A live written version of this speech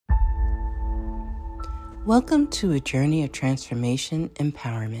Welcome to a journey of transformation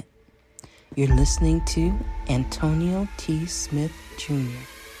empowerment. You're listening to Antonio T. Smith Jr.,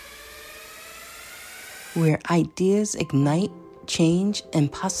 where ideas ignite, change,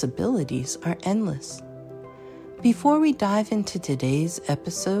 and possibilities are endless. Before we dive into today's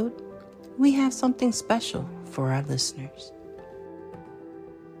episode, we have something special for our listeners.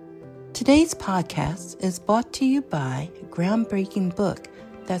 Today's podcast is brought to you by a groundbreaking book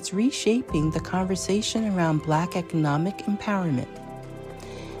that's reshaping the conversation around Black economic empowerment.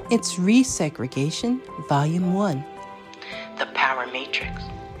 It's Resegregation, Volume 1, The Power Matrix,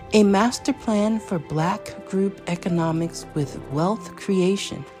 a master plan for Black group economics with wealth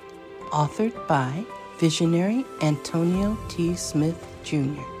creation, authored by visionary Antonio T. Smith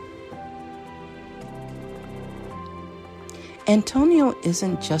Jr. Antonio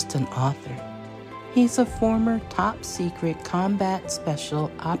isn't just an author. He's a former top-secret combat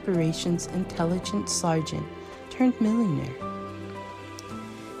special operations intelligence sergeant turned millionaire.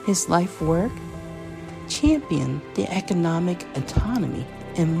 His life work championed the economic autonomy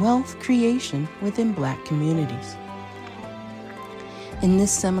and wealth creation within Black communities. In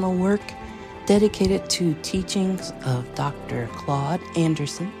this seminal work, dedicated to teachings of Dr. Claude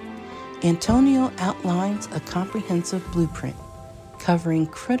Anderson, Antonio outlines a comprehensive blueprint covering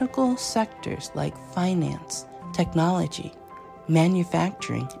critical sectors like finance, technology,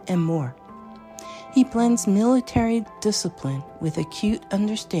 manufacturing, and more. He blends military discipline with acute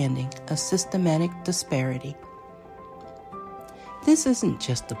understanding of systematic disparity. This isn't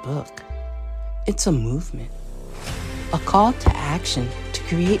just a book. It's a movement, a call to action to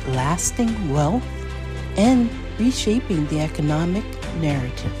create lasting wealth and reshaping the economic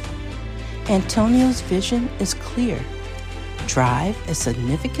narrative. Antonio's vision is clear. Drive a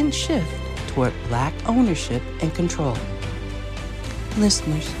significant shift toward Black ownership and control.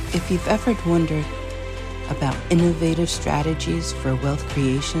 Listeners, if you've ever wondered about innovative strategies for wealth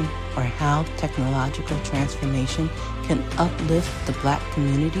creation or how technological transformation can uplift the Black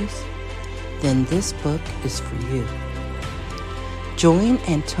communities, then this book is for you. Join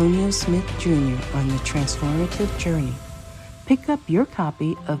Antonio Smith Jr. on the transformative journey. Pick up your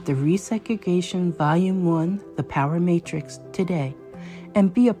copy of the Resegregation Volume 1, The Power Matrix, today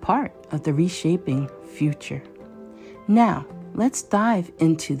and be a part of the reshaping future. Now, let's dive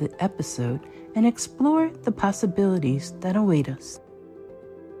into the episode and explore the possibilities that await us.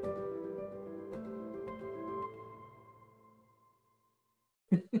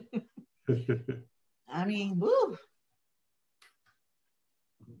 Woo.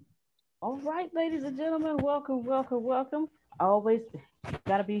 All right, ladies and gentlemen, welcome. Always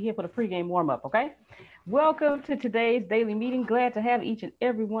got to be here for the pregame warm-up, okay? Welcome to today's daily meeting. Glad to have each and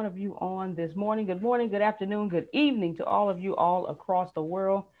every one of you on this morning. Good morning, good afternoon, good evening to all of you all across the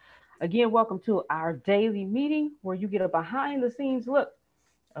world. Again, welcome to our daily meeting where you get a behind-the-scenes look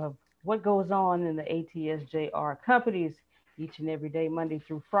of what goes on in the ATSJR companies each and every day, Monday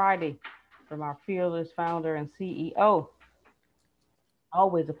through Friday, from our fearless founder and CEO.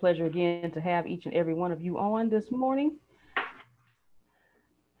 Always a pleasure again to have each and every one of you on this morning.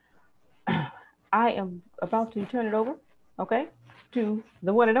 I am about to turn it over, okay, to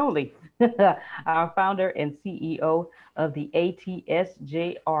the one and only, our founder and CEO of the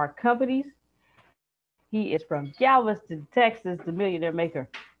ATSJR companies. He is from Galveston, Texas, the millionaire maker,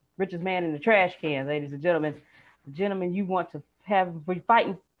 richest man in the trash can, ladies and gentlemen. The gentleman you want to be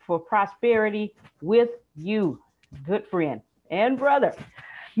fighting for prosperity with you, good friend and brother,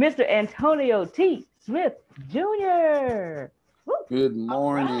 Mr. Antonio T. Smith Jr. Woo. Good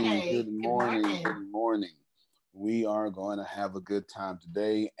morning. Right. Good morning. Good morning. We are going to have a good time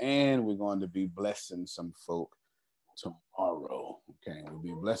today, and we're going to be blessing some folk tomorrow. Okay, we'll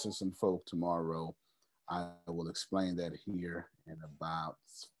be blessing some folk tomorrow. I will explain that here in about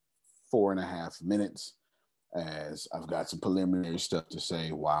 4.5 minutes, as I've got some preliminary stuff to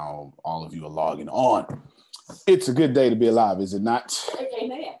say while all of you are logging on. It's a good day to be alive, is it not?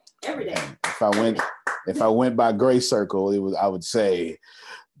 Amen. Every day. If I went by Gray Circle, I would say,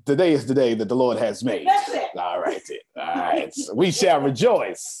 today is the day that the Lord has made. That's it. All right. So we shall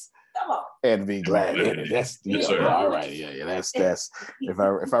rejoice Come on. and be glad in it. That's Yes, sir. all right. Yeah. That's if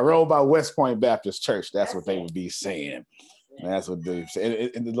I roll by West Point Baptist Church, that's what they would be saying. That's what they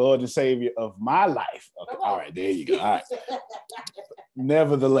say. And the Lord and Savior of my life. Okay. All right, there you go. All right.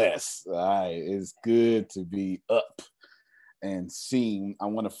 Nevertheless, all right, it's good to be up and seen. I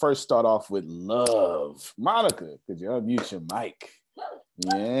want to first start off with love. Monica, could you unmute your mic?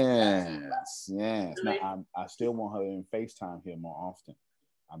 Yes. Now, I still want her in FaceTime here more often.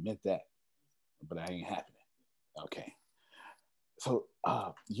 I meant that, but that ain't happening. Okay. So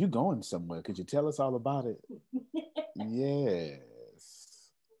you going somewhere? Could you tell us all about it? Yes.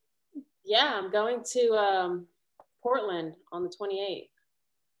 Yeah, I'm going to Portland on the 28th.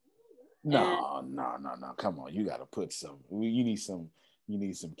 No. Come on, you gotta put some. You need some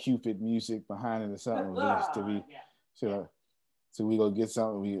Cupid music behind it or something to be. So we go get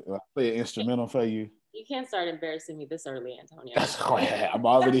something. We play an instrumental for you. You can't start embarrassing me this early, Antonio. I'm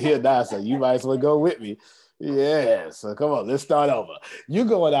already here now, so you might as well go with me. Yeah, so come on, let's start over. You're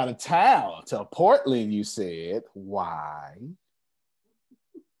going out of town to Portland, you said. Why?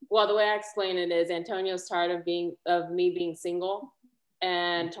 Well, the way I explain it is Antonio's tired of me being single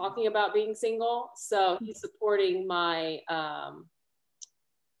and talking about being single. So he's supporting my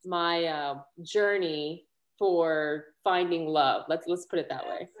journey for finding love. Let's put it that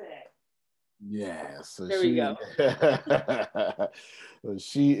way. Yeah, so there we go.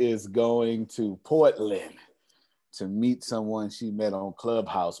 She is going to Portland to meet someone she met on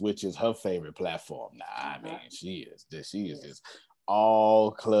Clubhouse, which is her favorite platform. I mean, she is just all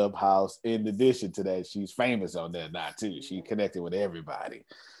Clubhouse. In addition to that, she's famous on there now too. She connected with everybody.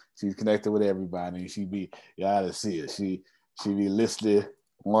 She be, you gotta see it. She be listening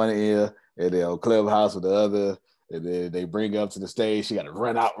one ear and then on Clubhouse with the other. And then they bring her up to the stage. She got to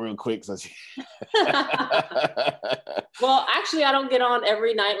run out real quick. So she... Well, actually, I don't get on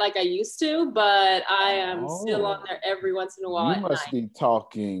every night like I used to, but I am still on there every once in a while. You must be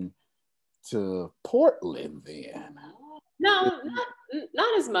talking to Portland then. No,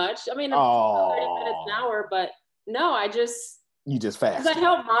 not as much. I mean, 30 minutes an hour, but no, you just fast. Because I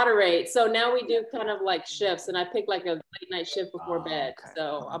help moderate. So now we do kind of like shifts, and I pick like a late night shift before bed. Okay.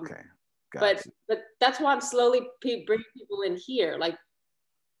 So I'm But that's why I'm slowly bringing people in here. Like,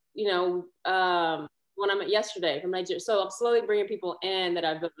 when I met yesterday from Nigeria. So I'm slowly bringing people in that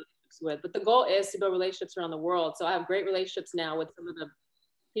I've built relationships with. But the goal is to build relationships around the world. So I have great relationships now with some of the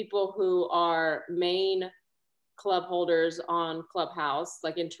people who are main club holders on Clubhouse,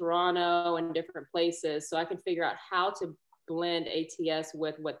 like in Toronto and different places. So I can figure out how to blend ATS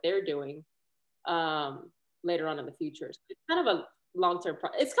with what they're doing later on in the future. So it's kind of a long-term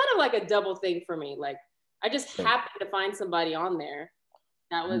it's kind of like a double thing for me. Like I just happened to find somebody on there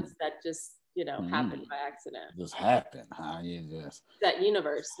that just happened by accident. Just happened, huh? You just that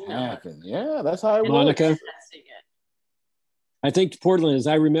universe happened. Yeah, that's how it Monica, I think Portland, as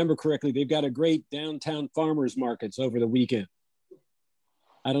I remember correctly, they've got a great downtown farmers markets over the weekend.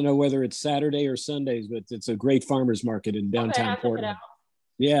 I don't know whether it's Saturday or Sundays, but it's a great farmers market in downtown Portland.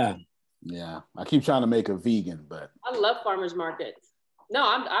 Yeah. Yeah, I keep trying to make a vegan, but I love farmers markets. No,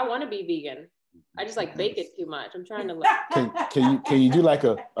 I want to be vegan. I just like bacon too much. I'm trying to can you do like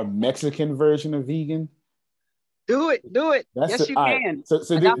a Mexican version of vegan? Do it. Yes, you can. So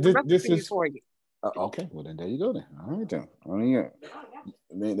this is for you. Okay, well then there you go then. All right then.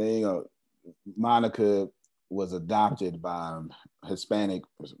 There you go. Monica was adopted by Hispanic,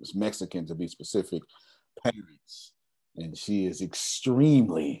 Mexican to be specific, parents. And she is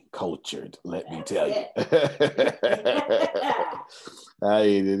extremely cultured, let me tell you.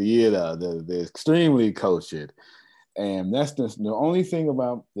 They're extremely cultured. And that's the only thing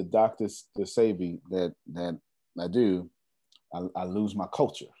about the Dr. Sebi that I do, I lose my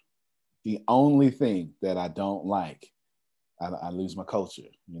culture. The only thing that I don't like, I lose my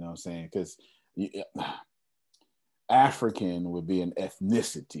culture. You know what I'm saying? Because African would be an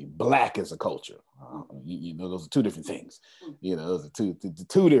ethnicity. Black is a culture. Those are two different things. Those are two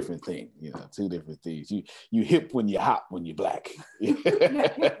different things. Two different things. You hip when you're hot when you're black.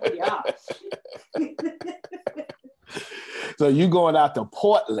 So you going out to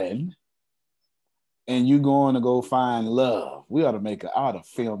Portland and you going to go find love. I ought to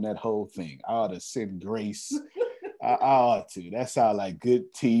film that whole thing. I ought to send Grace. I ought to. That sounds like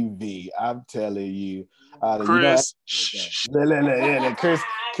good TV. I'm telling you. Chris.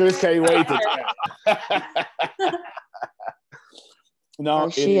 Chris can't wait to No,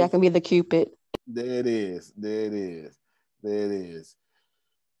 I can be the Cupid. There it is.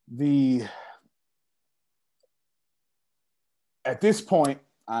 At this point,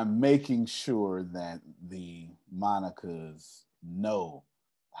 I'm making sure that the Monicas know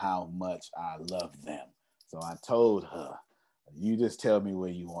how much I love them. So I told her, you just tell me where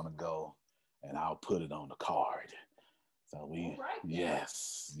you want to go and I'll put it on the card. So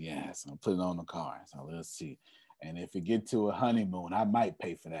yes, I'll put it on the card. So let's see. And if it get to a honeymoon, I might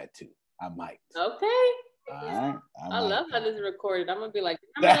pay for that too. I might. Okay. All right. I love how this is recorded. I'm gonna be like,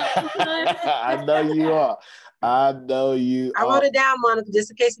 I know you are. I know you. I wrote it down, Monica,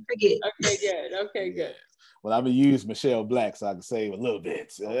 just in case you forget. Okay, good. Well, I'm gonna use Michelle Black so I can save a little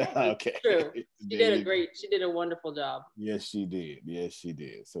bit. Okay. True. She did a wonderful job. Yes, she did. Yes, she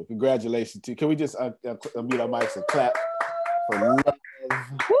did. So congratulations to you. Can we just unmute our mics and clap for love?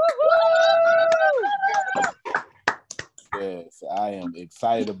 Yes, I am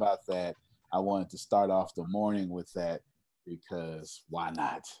excited about that. I wanted to start off the morning with that because why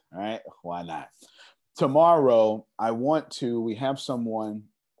not? All right, why not? Tomorrow, we have someone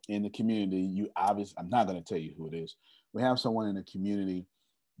in the community. I'm not going to tell you who it is. We have someone in the community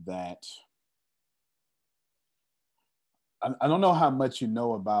that I don't know how much you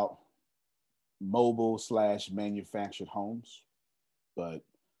know about mobile/manufactured homes, but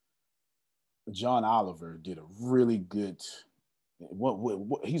John Oliver did a really good.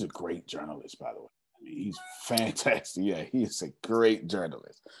 He's a great journalist, by the way. I mean, he's fantastic. Yeah, he is a great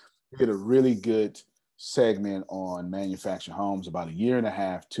journalist. He did a really good segment on manufactured homes about 1.5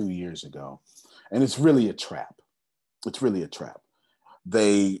 years, 2 years ago, and it's really a trap. It's really a trap.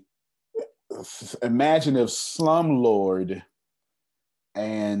 They imagine if slumlord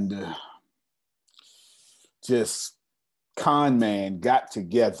and just con man got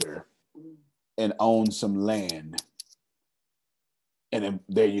together and owned some land. And then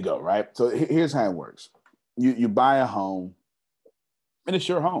there you go, right? So here's how it works. You buy a home, and it's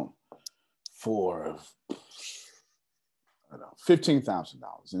your home for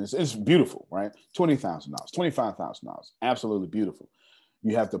 $15,000. And it's beautiful, right? $20,000, $25,000. Absolutely beautiful.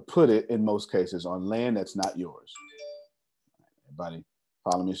 You have to put it, in most cases, on land that's not yours. Everybody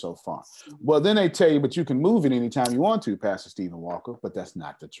follow me so far? Well, then they tell you, but you can move it anytime you want to, Pastor Stephen Walker, but that's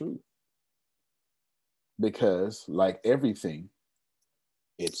not the truth. Because like everything,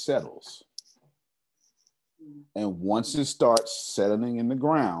 it settles. And once it starts settling in the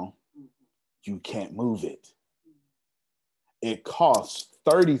ground, you can't move it. It costs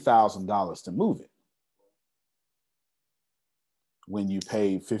 $30,000 to move it when you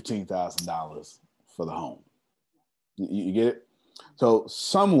paid $15,000 for the home. You get it? So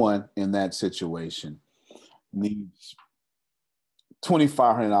someone in that situation needs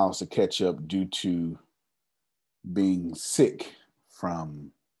 $2,500 to catch up due to being sick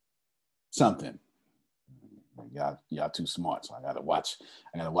from something. Y'all too smart, so I gotta watch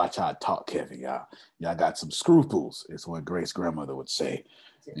how I talk, Kevin. Y'all got some scruples, is what Grace's grandmother would say.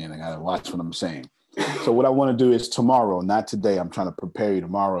 And I gotta watch what I'm saying. So what I want to do is tomorrow, not today, I'm trying to prepare you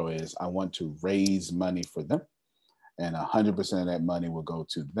tomorrow, is I want to raise money for them. And 100% of that money will go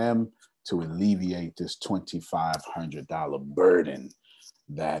to them to alleviate this $2,500 burden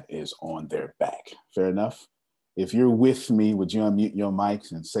that is on their back. Fair enough? If you're with me, would you unmute your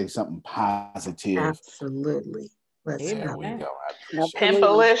mics and say something positive? Absolutely. There we go.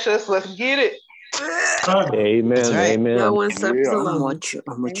 Pimpalicious, let's get it. Amen. Right. Amen. No one steps alone.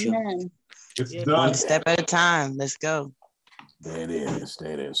 I'm with you. It's One done. step at a time. Let's go. There it is.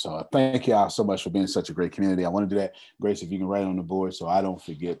 So thank y'all so much for being such a great community. I want to do that. Grace, if you can write on the board so I don't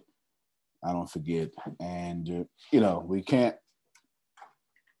forget. And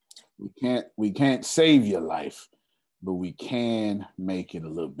we can't save your life, but we can make it a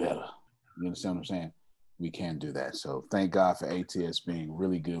little better. You understand what I'm saying? We can do that. So thank God for ATS being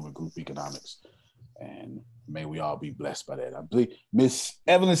really good with group economics. And may we all be blessed by that. I believe Miss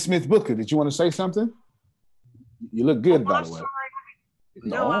Evelyn Smith Booker, did you want to say something? You look good, by the way.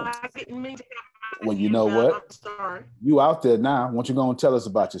 No, I didn't mean to. Well, you know what? I'm sorry. You out there now. Why don't you go and tell us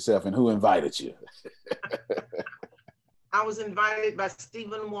about yourself and who invited you? I was invited by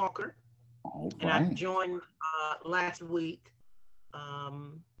Stephen Walker. All and right. I joined last week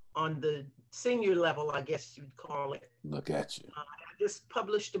on the senior level, I guess you'd call it. Look at you. I just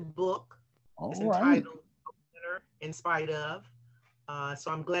published a book. All it's right. entitled In Spite Of.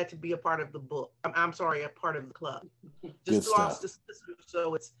 So I'm glad to be a part of the book. I'm sorry, a part of the club. Just lost a sister,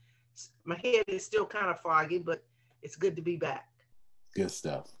 so my head is still kind of foggy, but it's good to be back. Good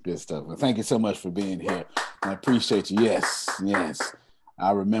stuff. Well, thank you so much for being here. I appreciate you. Yes.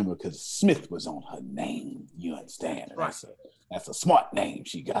 I remember because Smith was on her name. You understand? Right. That's a smart name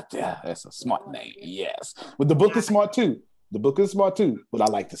she got there. That's a smart name. Yes. But the book is smart too. But I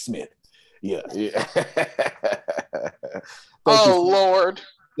like the Smith. Yeah. Lord.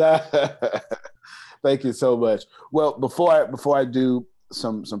 Thank you so much. Well, before I do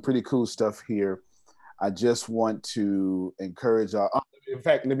some pretty cool stuff here, I just want to encourage y'all. In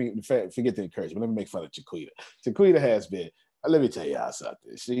fact, forget the encouragement. Let me make fun of Chiquita. Chiquita has been, let me tell y'all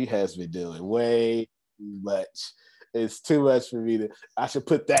something. She has been doing way too much. It's too much for me I should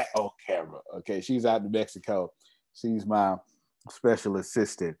put that on camera. Okay, she's out in Mexico. She's my special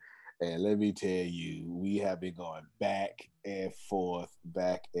assistant. And let me tell you, we have been going back and forth.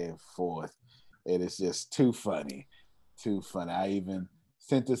 It is just too funny. Too funny. I even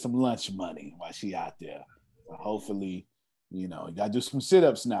sent her some lunch money while she out there. So hopefully, you got to do some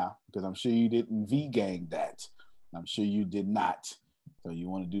sit-ups now because I'm sure you didn't V-gang that. I'm sure you did not. So you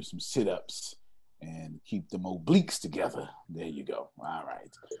want to do some sit-ups and keep them obliques together. There you go. All right.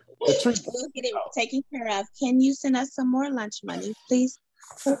 Patrice. We'll get it taken care of. Can you send us some more lunch money, please?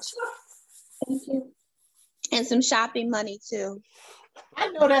 Thank you. And some shopping money, too. I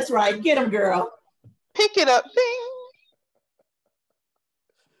know that's right. Get them, girl. Pick it up. Ding.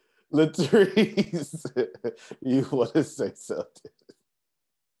 Latrice, you want to say something?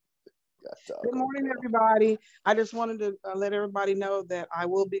 Good morning, everybody. I just wanted to let everybody know that I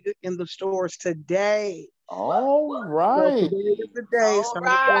will be in the stores today. All right. So today is the day.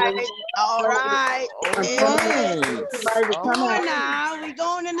 All right. Everybody come on now. We're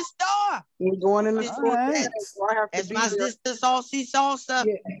going in the store. We're going in the store. Right. So I have to be my there. sister Saucy Salsa.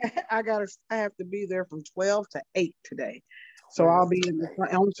 Yeah, I have to be there from 12 to 8 today. So I'll be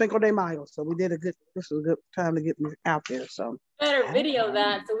on Cinco de Mayo. So this is a good time to get me out there. So better video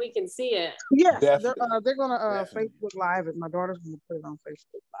that so we can see it. Yes, they're gonna Facebook Live it. My daughter's gonna put it on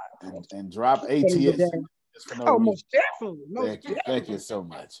Facebook Live and drop ATS. Most definitely. Thank you so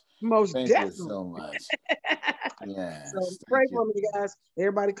much. Thank you so much. Yeah. So pray for me, guys.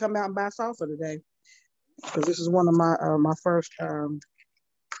 Everybody come out and buy salsa today, because this is one of my first.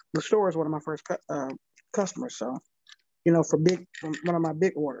 The store is one of my first customers. So. For one of my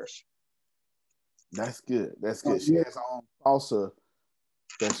big orders. That's good. That's good. She has her own salsa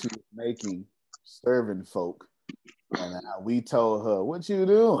that she was making, serving folk. And we told her, what you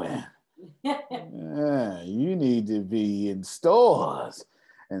doing? Yeah, you need to be in stores.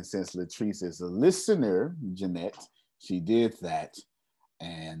 And since Latrice is a listener, Jeanette, she did that.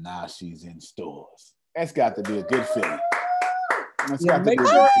 And now she's in stores. That's got to be a good feeling. Make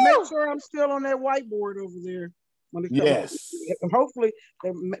sure I'm still on that whiteboard over there. Yes. Hopefully,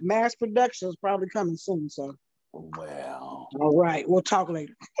 the mass production is probably coming soon. So, well, all right, we'll talk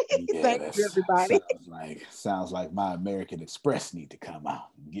later. Yeah, Thank you, everybody. Sounds like my American Express need to come out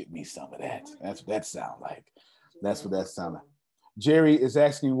and get me some of that. That's what that sounds like. That's what that sounds like. Jerry is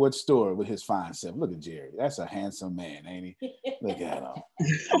asking what store with his fine self. Look at Jerry. That's a handsome man, ain't he? Look at him.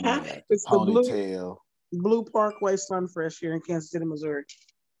 It's ponytail. Blue Parkway Sunfresh here in Kansas City, Missouri.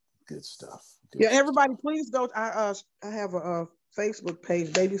 Good stuff. Everybody, please go. I have a Facebook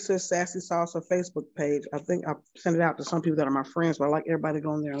page, Baby Sis Sassy Salsa Facebook page. I think I sent it out to some people that are my friends, but I like everybody to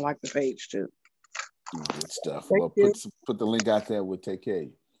go in there and like the page too. Good stuff. Thank you. Put the link out there. We'll take care of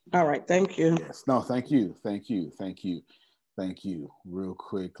you. All right. Thank you. Yes. No, thank you. Thank you. Real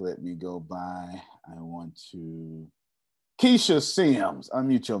quick, let me go by. I want to. Keisha Sims,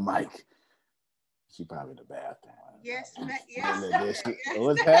 unmute your mic. She probably in the bathroom. Yes.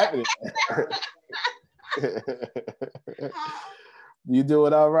 What's happening? You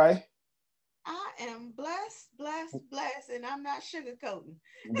doing all right? I am blessed, and I'm not sugarcoating.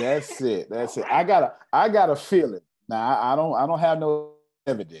 That's it. I got a feeling. Now I don't have no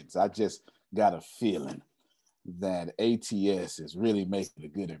evidence. I just got a feeling that ATS is really making a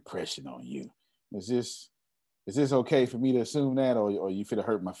good impression on you. Is this okay for me to assume that, or you feel to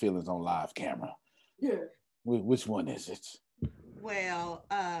hurt my feelings on live camera? Yeah. Which one is it? Well,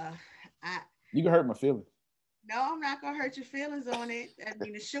 you can hurt my feelings. No, I'm not gonna hurt your feelings on it. I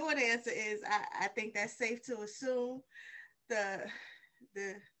mean, the short answer is I think that's safe to assume. The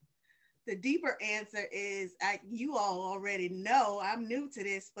deeper answer is you all already know. I'm new to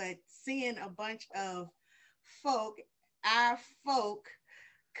this, but seeing a bunch of our folk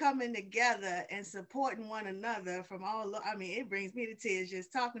coming together and supporting one another from it brings me to tears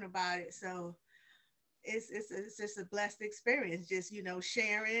just talking about it. So it's just a blessed experience, just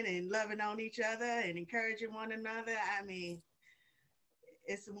sharing and loving on each other and encouraging one another. I mean,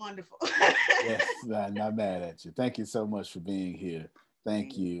 it's wonderful. Yes, I'm not mad at you. Thank you so much for being here.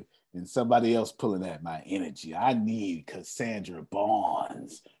 Thank you. And somebody else pulling at my energy. I need Cassandra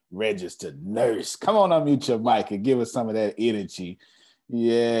Barnes, registered nurse. Come on, unmute your mic and give us some of that energy.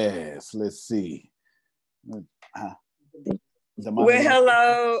 Yes, let's see. Well,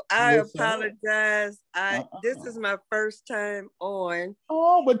 hello. I apologize. This is my first time on.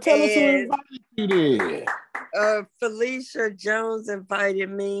 Oh, but tell us who invited you there. Felicia Jones invited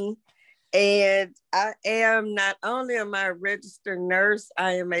me, and I am not only am I a registered nurse,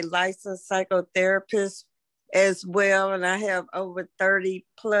 I am a licensed psychotherapist as well, and I have over 30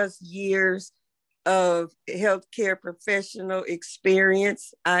 plus years of healthcare professional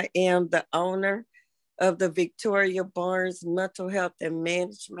experience. I am the owner of the Victoria Barnes Mental Health and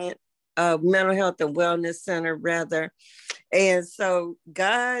Management mental health and wellness center, rather. And so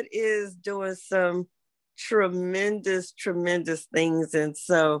God is doing some tremendous things. And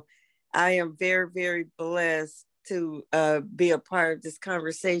so I am very, very blessed to be a part of this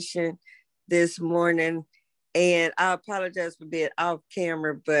conversation this morning. And I apologize for being off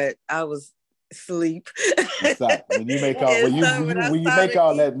camera, but I was asleep. When you make all when you make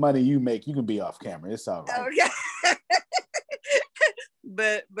all that money you make, you can be off camera. It's all right. Okay.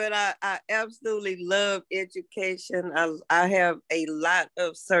 But I absolutely love education. I have a lot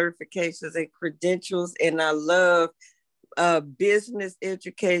of certifications and credentials, and I love business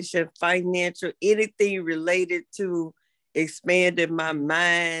education, financial, anything related to expanding my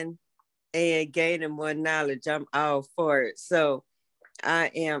mind and gaining more knowledge. I'm all for it. So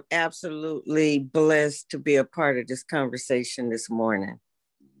I am absolutely blessed to be a part of this conversation this morning.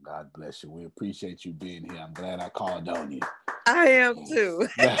 God bless you. We appreciate you being here. I'm glad I called on you. I am too.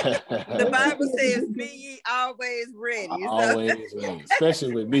 The Bible says, "Be ye always ready." Always ready,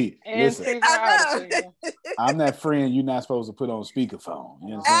 especially with me. Listen, I'm that friend you're not supposed to put on speakerphone. You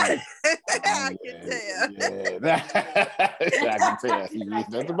know what I'm saying? I can tell. I can tell.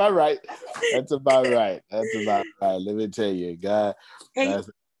 That's about right. That's about right. Let me tell you, God. Hey,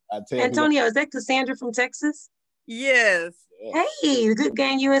 Antonio, is that Cassandra from Texas? Yes. Hey, Good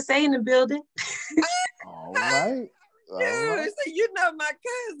Game USA in the building. All right. Dude, so you know my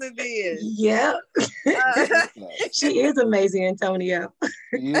cousin is. Yeah. She is amazing, Antonio.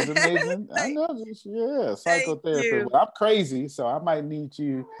 She is amazing. I know this. Yeah, psychotherapy. Well, I'm crazy, so I might need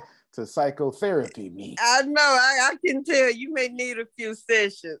you to psychotherapy me. I know. I can tell you may need a few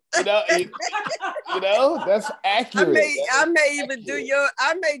sessions. You know, that's accurate. I may even do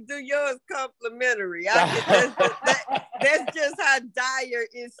yours complimentary. That's just how dire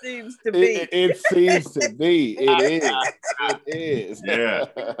it seems to be. It seems to be. It is. Yeah.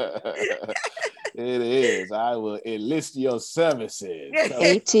 It is. I will enlist your services.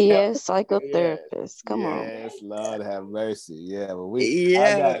 ATS psychotherapist. Come on. Yes, Lord have mercy. Yeah,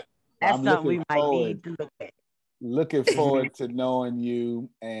 but that's something we might need to look at. Looking forward to knowing you,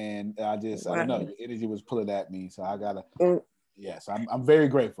 and I don't know, your energy was pulling at me, so I gotta. Yes, I'm very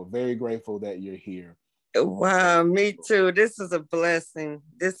grateful that you're here. Wow, me too. This is a blessing.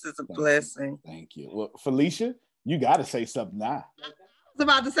 Thank you. Well, Felicia, you got to say something now. I was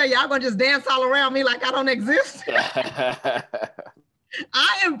about to say, y'all gonna just dance all around me like I don't exist.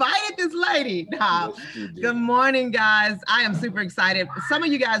 I invited this lady. Yes, good morning, guys. I am super excited. Some of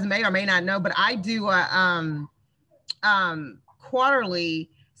you guys may or may not know, but I do a quarterly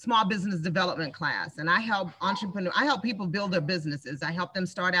small business development class, and I help people build their businesses. I help them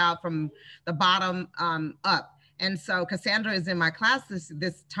start out from the bottom up. And so Cassandra is in my class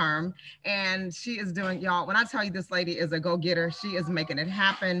this term, and she is doing, y'all, when I tell you this lady is a go-getter, she is making it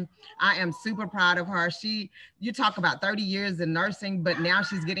happen. I am super proud of her. You talk about 30 years in nursing, but now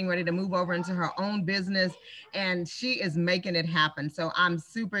she's getting ready to move over into her own business, and she is making it happen. So I'm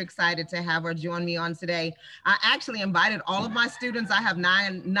super excited to have her join me on today. I actually invited all of my students. I have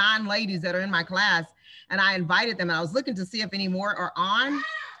nine ladies that are in my class, and I invited them, and I was looking to see if any more are on.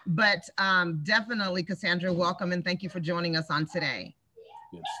 But definitely, Cassandra, welcome, and thank you for joining us on today.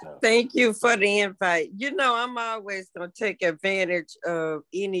 Good stuff. Thank you for the invite. You know, I'm always going to take advantage of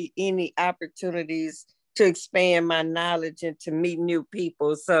any opportunities to expand my knowledge and to meet new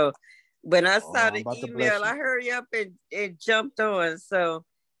people. So when I saw the email, I hurried up and jumped on. So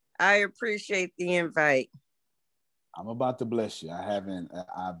I appreciate the invite. I'm about to bless you.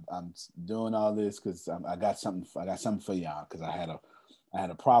 I'm doing all this because I got something for y'all, because I had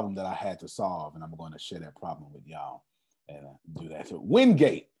a problem that I had to solve, and I'm going to share that problem with y'all and do that. So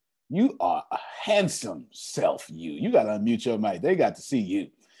Wingate, you are a handsome self. You got to unmute your mic. They got to see you.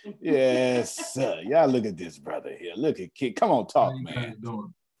 Yes, sir. Y'all look at this brother here. Look at Kid. Come on, talk, man.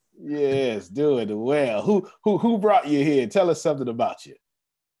 Yes, doing well. Who brought you here? Tell us something about you.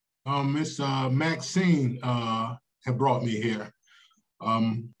 Miss Maxine had brought me here.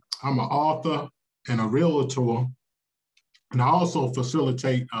 I'm an author and a realtor. And I also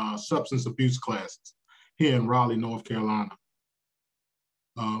facilitate substance abuse classes here in Raleigh, North Carolina.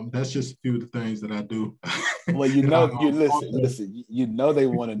 That's just a few of the things that I do. Well, listen. You know they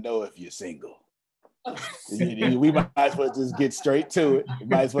want to know if you're single. We might as well just get straight to it.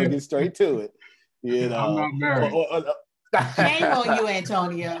 You know, I'm not married. Shame on you,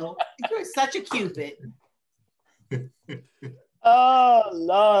 Antonio. You're such a Cupid. Oh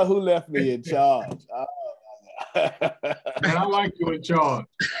Lord, who left me in charge? And I like you in charge.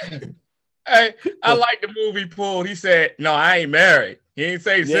 Hey, I like the movie pulled. He said, "No, I ain't married." He ain't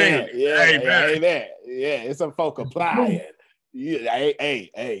say single. Yeah, it's some folk applying. Yeah,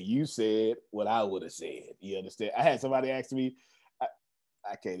 hey, you said what I would have said. You understand? I had somebody ask me,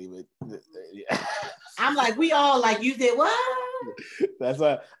 I can't even. I'm like, we all like, you did what? That's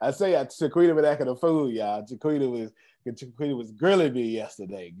why I say Chiquita was acting a fool, y'all. Chiquita was grilling me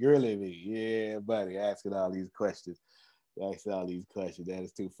yesterday. Grilling me. Yeah, buddy, asking all these questions. Asking all these questions. That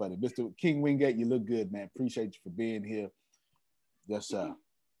is too funny. Mr. King Wingate, you look good, man. Appreciate you for being here. Yes, sir.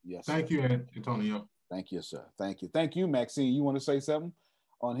 Yes. Thank you, Antonio. Thank you, sir. Thank you. Thank you, Maxine. You want to say something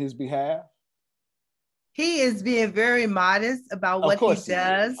on his behalf? He is being very modest about what he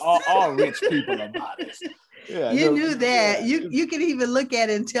does. All rich people are modest. Yeah, you knew that. Yeah. You can even look at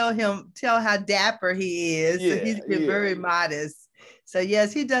it and tell how dapper he is. Yeah, so he's been very modest. So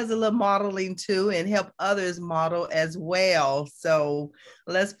yes, he does a little modeling too and help others model as well. So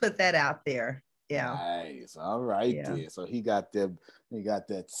let's put that out there. Yeah. Nice. All right. Yeah. So he got that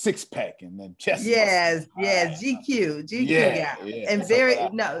 6-pack and then chest. Yes. Yes. Right. GQ guy.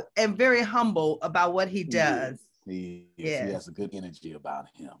 Yeah. And very humble about what he does. He has a good energy about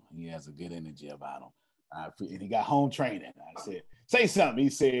him. He has a good energy about him. And he got home training. I said, say something. He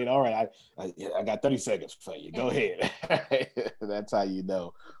said, all right, I got 30 seconds for you. Go ahead. That's how you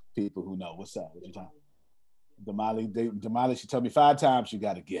know people who know. What's up? What you talking? Damali, she told me 5 times you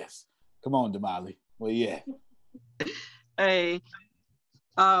got to guess. Come on, Damali. Where you at? Hey,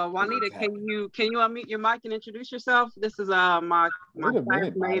 Juanita, can you unmute your mic and introduce yourself? This is my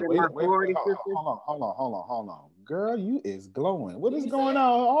classmate and my sorority sister. Hold on. Girl, you is glowing. What is going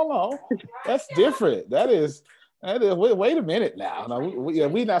on? Hold on. That's different. That is. Wait a minute now.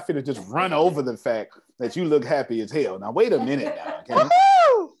 We're not finna just run over the fact that you look happy as hell. Now wait a minute now. Okay?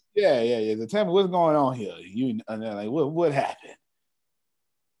 Yeah. So tell me what's going on here. And then like what happened?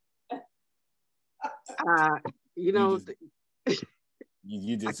 You know.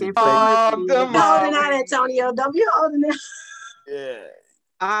 You just holding out, Antonio. Don't be holding out. Yeah.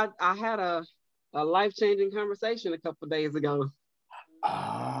 I had a life-changing conversation a couple of days ago.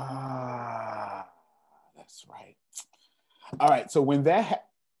 That's right. All right. So when that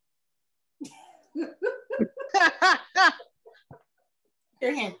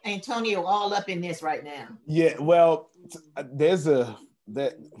Antonio all up in this right now. Yeah. Well,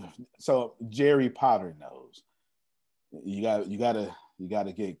 so Jerry Potter knows. You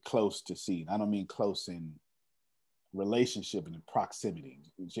gotta get close to see. I don't mean close in relationship and in proximity.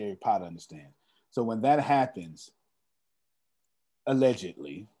 Jerry Potter understands. So when that happens,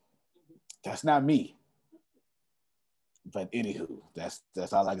 allegedly, that's not me. But anywho, that's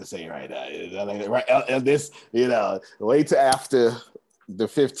all I can say right now. Right, this, wait till after the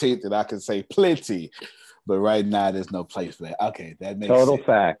 15th and I can say plenty. But right now, there's no place for that. Okay, that makes total sense.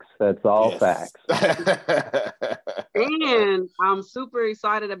 Facts. That's all facts. And I'm super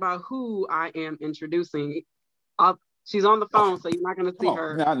excited about who I am introducing. She's on the phone, so you're not going to see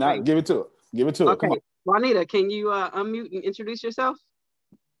her. No, give it to her. Give it to her. Come on. Juanita, can you unmute and introduce yourself?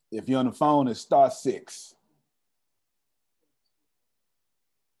 If you're on the phone, it's *6.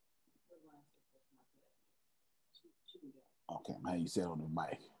 Okay, man, you said on the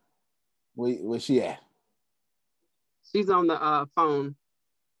mic. Where's she at? She's on the phone.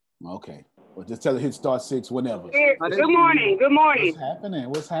 Okay. Well, just tell her hit *6 whenever. Good morning. Good morning.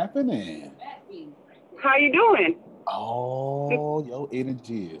 What's happening? How you doing? Oh, your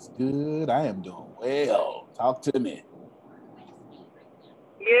energy is good. I am doing well. Talk to me.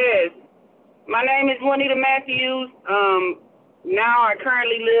 Yes. My name is Juanita Matthews. Now I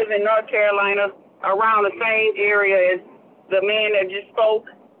currently live in North Carolina, around the same area as the man that just spoke.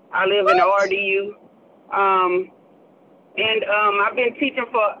 I live in the RDU. And I've been teaching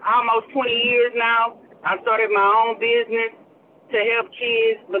for almost 20 years now. I started my own business to help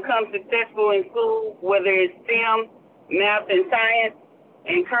kids become successful in school, whether it's STEM, math, and science.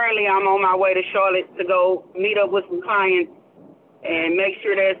 And currently I'm on my way to Charlotte to go meet up with some clients and make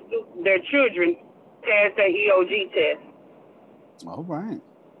sure their children pass their EOG test. All right.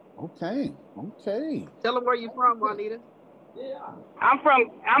 Okay. Tell them where you're from, Juanita. I'm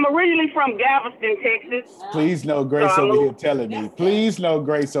originally from Galveston, Texas. Please no Grace over here telling me. Please no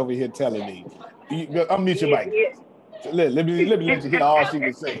Grace over here telling me. Unmute your mic. Yes. Let me let you hear all she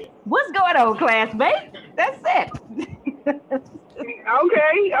was saying. What's going on, classmate? That's it.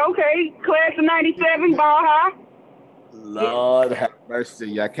 Okay. Class of 97, Ball High. Lord have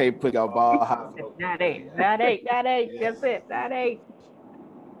mercy. I can't put your Ball High. Not eight. That's it. Not 8.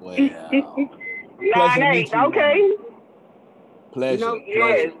 Well. 9-8. Okay. Pleasure.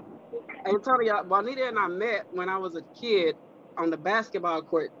 Yes. Antonio, Juanita and I met when I was a kid on the basketball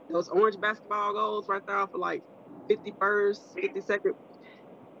court. Those orange basketball goals right there for like 51st, 52nd.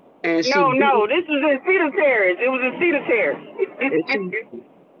 And no, this was in Cedar Terrace. It was in Cedar Terrace.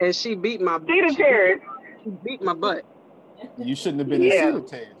 And she beat my Cedar Terrace. She beat my butt. You shouldn't have been in Cedar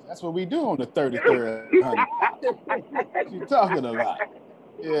Terrace. That's what we do on the 33rd. What you talking about?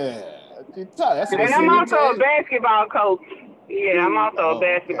 Yeah. And I'm also a basketball coach. Yeah, I'm also a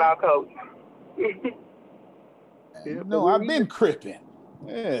basketball coach. No, I've been cripping.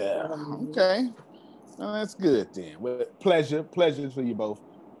 Yeah. Okay. Well, that's good then. Well, pleasure for you both.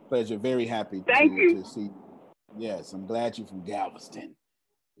 Pleasure. Very happy to see. Yes, I'm glad you're from Galveston.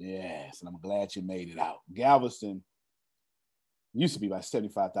 Yes, and I'm glad you made it out. Galveston used to be about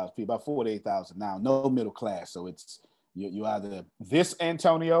 75,000 people, about 48,000 now. No middle class, so it's you either this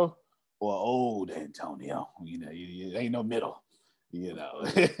Antonio or old Antonio. You know, you ain't no middle. You know,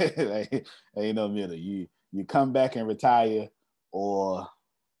 ain't no middle. You come back and retire, or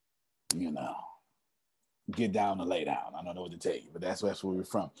you know, get down and lay down. I don't know what to tell you, but that's where we're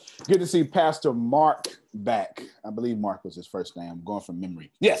from. Good to see Pastor Mark back. I believe Mark was his first name. I'm going from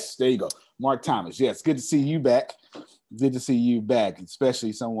memory. Yes, there you go. Mark Thomas. Yes, good to see you back. Good to see you back,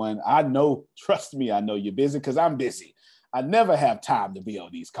 especially someone I know. Trust me, I know you're busy because I'm busy. I never have time to be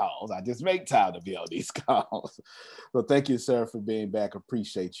on these calls. I just make time to be on these calls. So thank you, sir, for being back.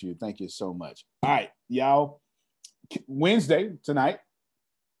 Appreciate you. Thank you so much. All right, y'all. Wednesday tonight,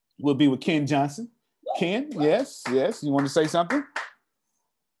 we'll be with Ken Johnson. Ken, yes. You want to say something?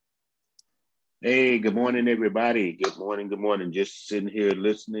 Hey, good morning, everybody. Good morning. Just sitting here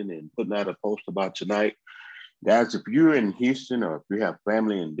listening and putting out a post about tonight. Guys, if you're in Houston or if you have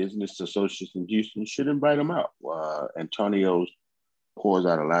family and business associates in Houston, you should invite them out. Antonio pours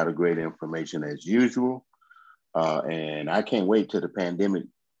out a lot of great information as usual. And I can't wait till the pandemic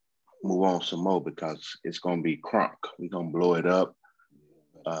move on some more because it's going to be crunk. We're going to blow it up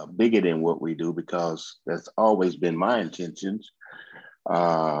bigger than what we do because that's always been my intentions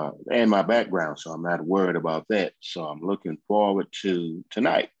and my background. So I'm not worried about that. So I'm looking forward to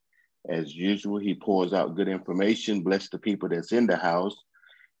tonight. As usual, he pours out good information, bless the people that's in the house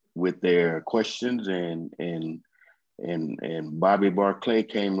with their questions. And Bobby Barclay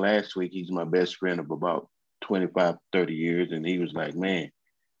came last week. He's my best friend of about 25, 30 years. And he was like, man,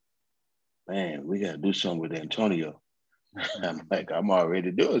 we got to do something with Antonio. I'm like, I'm already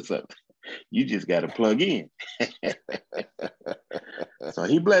doing something. You just got to plug in. So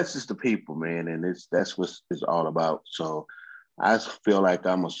he blesses the people, man. And that's what it's all about. So I feel like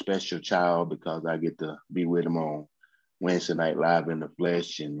I'm a special child because I get to be with him on Wednesday Night Live in the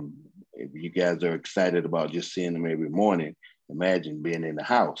flesh. And if you guys are excited about just seeing him every morning, imagine being in the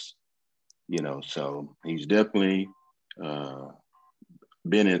house, you know. So he's definitely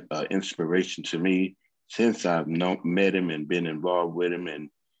been an inspiration to me since I've met him and been involved with him. And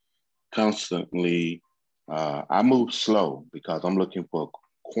constantly, I move slow because I'm looking for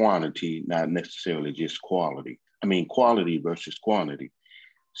quantity, not necessarily just quality. I mean, quality versus quantity.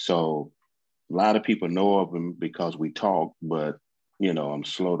 So a lot of people know of him because we talk, but, you know, I'm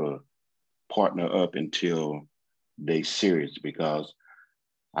slow to partner up until they serious because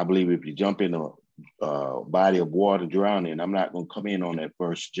I believe if you jump in a body of water drowning, I'm not going to come in on that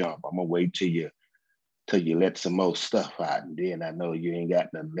first jump. I'm going to wait till you let some more stuff out, and then I know you ain't got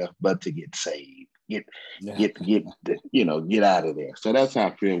enough but to get saved. Get out of there. So that's how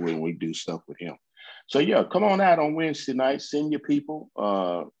I feel when we do stuff with him. So yeah, come on out on Wednesday night. Send your people.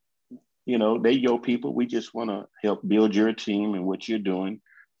 They your people. We just want to help build your team and what you're doing.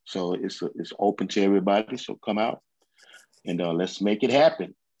 So it's open to everybody. So come out and let's make it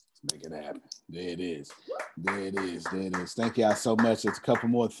happen. Make it happen. There it is. Thank y'all so much. It's a couple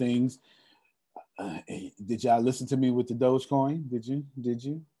more things. Did y'all listen to me with the Dogecoin? Did you?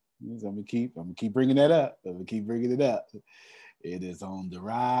 Yes, I'm gonna keep bringing that up. It up. It is on the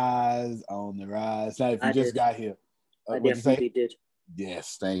rise. Now, if you just got here, I definitely did.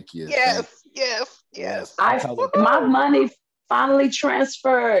 Yes, thank you. Yes. My money finally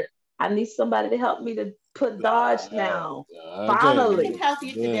transferred. I need somebody to help me to put Dodge now. Okay. Finally. I can help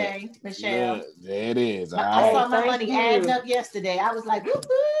you today, Michelle. Good. There it is. I saw my money adding up yesterday. I was like,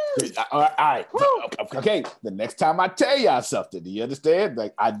 woo-hoo. All right. Okay. The next time I tell y'all something, do you understand?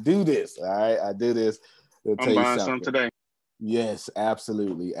 Like I do this. All right. I do this. I'm buying some today. Yes,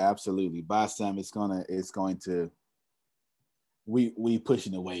 absolutely. Buy some. It's going to. We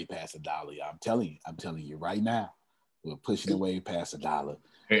pushing it way past $1. I'm telling you right now. We're pushing it way past $1.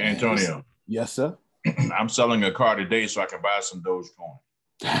 Hey, Antonio. Yes, sir. I'm selling a car today so I can buy some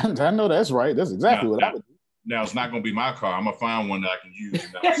Dogecoin. I know that's right. That's exactly what I would do. Now, it's not going to be my car. I'm going to find one that I can use.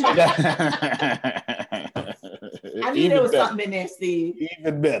 I knew there was something in there, Steve.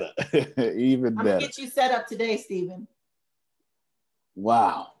 Even better. I'm going to get you set up today, Stephen.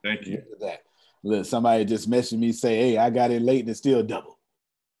 Wow. Thank you. Look at that. Look, somebody just messaged me say, hey, I got in late and it's still double.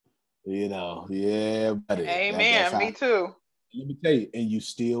 You know, yeah, buddy. Amen. Me too. Let me tell you, and you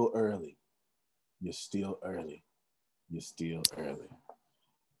still early. You're still early. You're still early.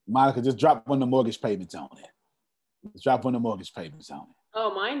 Monica, just drop one of the mortgage payments on it. Just drop one of the mortgage payments on it.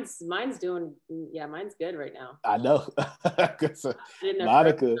 Oh, mine's doing, yeah, mine's good right now. I know.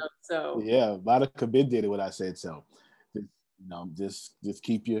 Monica, yeah, Monica been did it when I said so. Just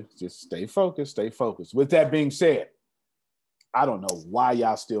just stay focused, With that being said, I don't know why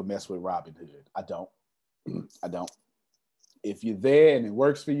y'all still mess with Robinhood. I don't. If you're there and it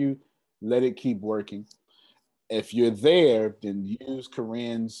works for you, let it keep working. If you're there, then use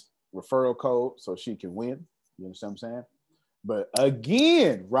Corinne's referral code so she can win. You understand what I'm saying? But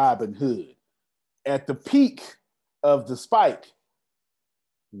again, Robinhood, at the peak of the spike,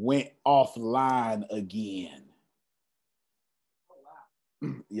 went offline again.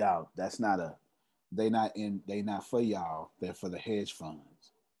 Y'all, that's not they not for y'all, they're for the hedge funds.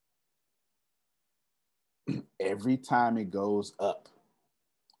 Every time it goes up,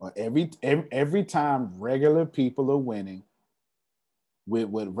 or every time regular people are winning with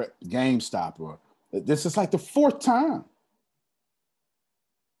GameStop, or this is like the fourth time.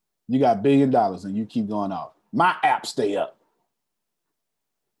 You got $1 billion and you keep going off. My app stay up.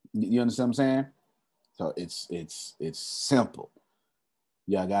 You understand what I'm saying? So it's simple.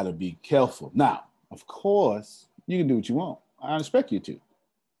 Y'all got to be careful. Now, of course, you can do what you want. I expect you to.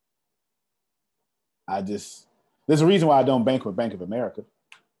 There's a reason why I don't bank with Bank of America.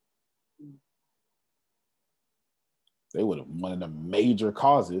 They were one of the major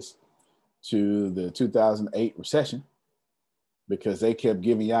causes to the 2008 recession, because they kept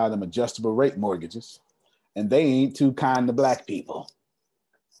giving y'all them adjustable rate mortgages, and they ain't too kind to Black people.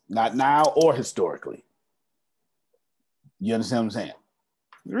 Not now or historically. You understand what I'm saying?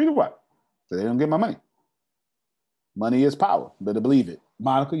 The reason why? So they don't get my money. Money is power. Better believe it.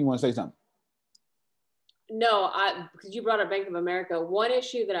 Monica, you want to say something? No, because you brought up Bank of America. One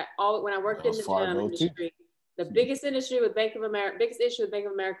issue that when I worked in the gym industry, the biggest issue with Bank of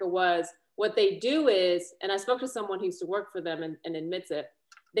America was what they do is, and I spoke to someone who used to work for them and admits it,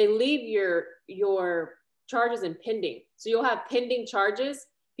 they leave your charges in pending. So you'll have pending charges.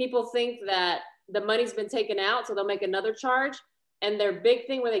 People think that the money's been taken out, so they'll make another charge. And their big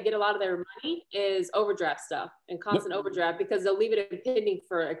thing where they get a lot of their money is overdraft stuff and constant overdraft, because they'll leave it in pending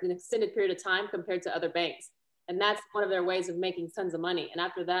for an extended period of time compared to other banks. And that's one of their ways of making tons of money. And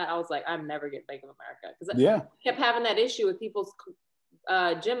after that, I was like, I'm never getting Bank of America. Because I kept having that issue with people's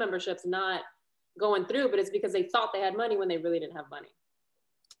gym memberships not going through, but it's because they thought they had money when they really didn't have money.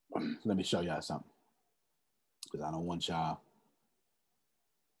 Let me show y'all something, because I don't want y'all.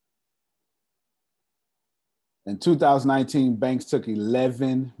 In 2019, banks took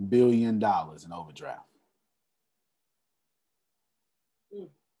 $11 billion in overdraft.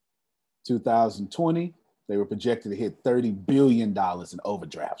 2020, they were projected to hit $30 billion in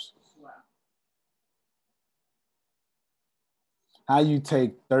overdrafts. Wow. How you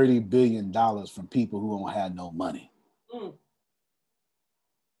take $30 billion from people who don't have no money?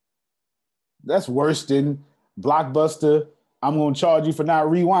 That's worse than Blockbuster. I'm going to charge you for not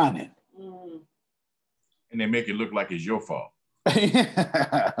rewinding. And they make it look like it's your fault. Yeah.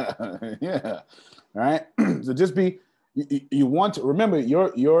 All right. So just you want to remember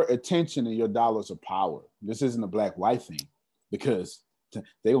your attention and your dollars are power. This isn't a black-white thing, because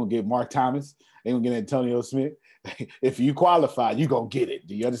they're going to get Mark Thomas. They're going to get Antonio Smith. If you qualify, you're going to get it.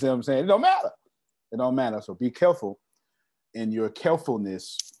 Do you understand what I'm saying? It don't matter. It don't matter. So be careful in your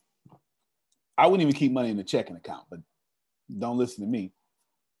carefulness. I wouldn't even keep money in the checking account, but don't listen to me.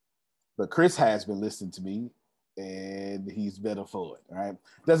 But Chris has been listening to me, and he's better for it. All right,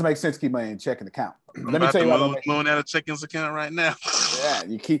 doesn't make sense to keep money in checking account. Let me tell you why. Loan out of checking account right now. Yeah,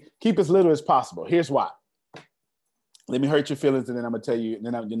 you keep as little as possible. Here's why. Let me hurt your feelings, and then I'm gonna tell you. And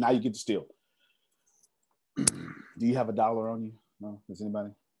then now you get to steal. Do you have $1 on you? No, does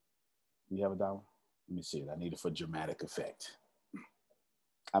anybody? Do you have $1? Let me see it. I need it for dramatic effect.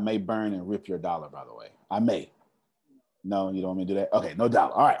 I may burn and rip your dollar. By the way, I may. No, you don't want me to do that. Okay, no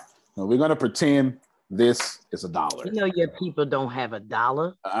dollar. All right. Now we're gonna pretend this is $1. You know your people don't have $1.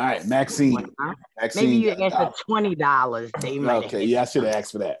 All right, Maxine. Maybe you asked for $20. They might. Okay, yeah, I should have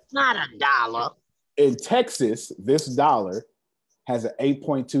asked for that. Not $1. In Texas, this dollar has an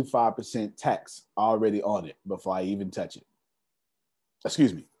 8.25% tax already on it before I even touch it.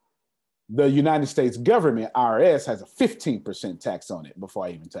 Excuse me. The United States government, IRS, has a 15% tax on it before I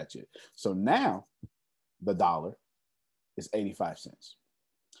even touch it. So now the dollar is 85 cents.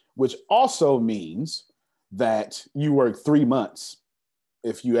 Which also means that you work 3 months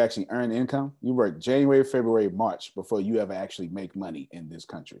if you actually earn income, you work January, February, March before you ever actually make money in this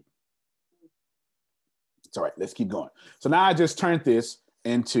country. It's all right. Let's keep going. So now I just turned this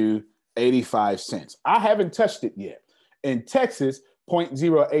into 85 cents. I haven't touched it yet. In Texas,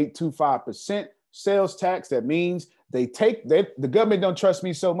 0.0825% sales tax. That means the government don't trust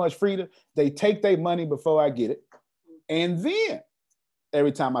me so much, Frida. They take their money before I get it. And then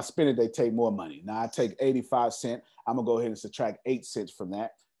every time I spend it, they take more money. Now I take 85 cents. I'm gonna go ahead and subtract 8 cents from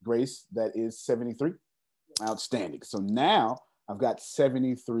that. Grace, that is 73. Outstanding. So now I've got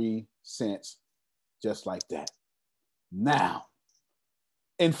 73 cents just like that. Now,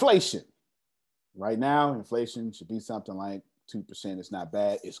 inflation. Right now, inflation should be something like 2%. It's not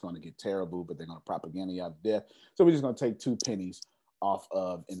bad. It's going to get terrible, but they're going to propaganda you out to death. So we're just going to take 2 pennies off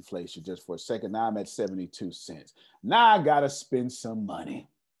of inflation just for a second. Now I'm at 72 cents. Now I got to spend some money.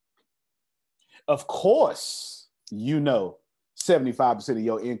 Of course, 75% of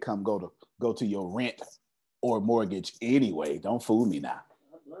your income go to your rent or mortgage anyway. Don't fool me now.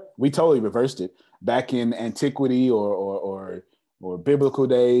 We totally reversed it. Back in antiquity or biblical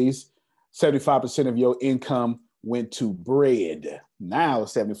days, 75% of your income went to bread. Now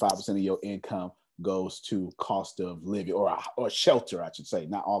 75% of your income goes to cost of living or shelter, I should say,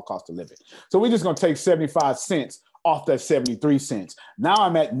 not all cost of living. So we're just going to take 75 cents off that 73 cents. Now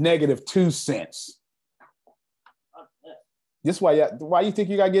I'm at -2 cents. This is why you think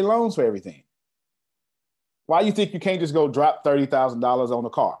you got to get loans for everything? Why you think you can't just go drop $30,000 on a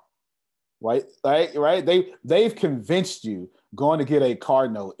car? Right? They've convinced you going to get a car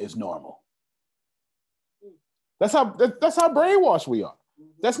note is normal. That's how brainwashed we are.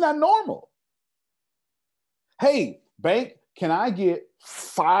 That's not normal. Hey, bank, can I get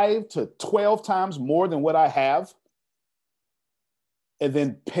 5 to 12 times more than what I have and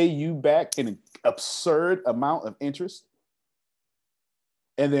then pay you back an absurd amount of interest?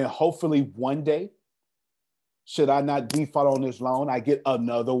 And then hopefully one day, should I not default on this loan, I get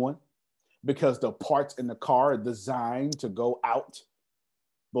another one because the parts in the car are designed to go out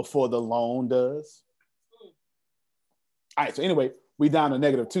before the loan does. All right, so anyway, we down to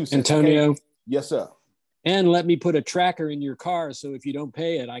 -2 cents. Antonio. Okay? Yes, sir. And let me put a tracker in your car so if you don't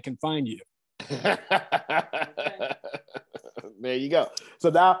pay it, I can find you. There you go. So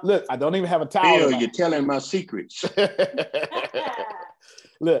now, look, I don't even have a towel. Bill, you're telling my secrets.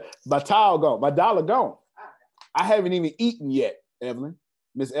 Look, my towel gone, my dollar gone. I haven't even eaten yet, Evelyn.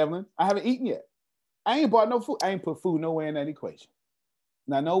 Miss Evelyn, I haven't eaten yet. I ain't bought no food. I ain't put food nowhere in that equation.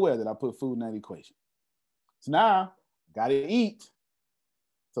 Not nowhere that I put food in that equation. So now, gotta eat.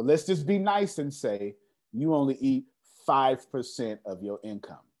 So let's just be nice and say you only eat 5% of your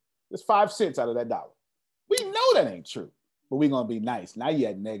income. There's 5 cents out of that dollar. We know that ain't true, but we're gonna be nice. Now you're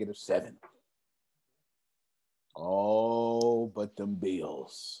at -7. Oh, but them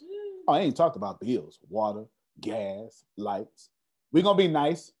bills. Oh, I ain't talked about bills. Water, gas, lights. We're gonna be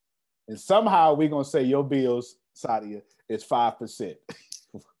nice. And somehow we're gonna say your bills, Sadia, is 5%.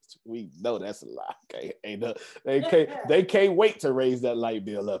 We know that's a lie. Okay? They can't wait to raise that light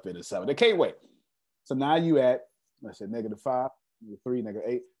bill up in the summer. They can't wait. So now you at, let's say -5, -3,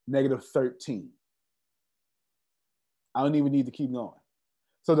 -8, -13. I don't even need to keep going.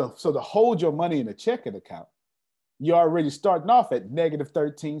 So to hold your money in a checking account, you're already starting off at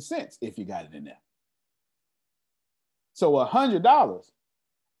 -13 cents if you got it in there. So $100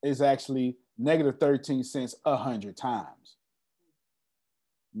 is actually -13 cents 100 times.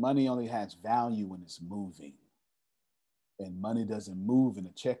 Money only has value when it's moving. And money doesn't move in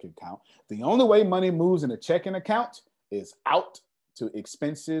a checking account. The only way money moves in a checking account is out to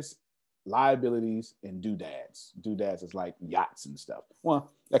expenses, liabilities, and doodads. Doodads is like yachts and stuff.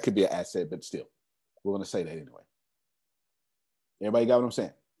 Well, that could be an asset, but still, we're going to say that anyway. Everybody got what I'm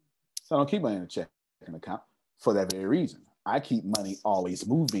saying? So I don't keep money in a checking account for that very reason. I keep money always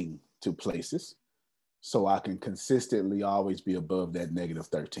moving to places so I can consistently always be above that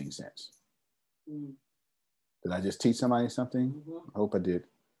 -13 cents. Mm. Did I just teach somebody something? Mm-hmm. I hope I did.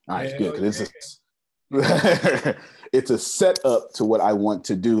 All right, good. It's a setup to what I want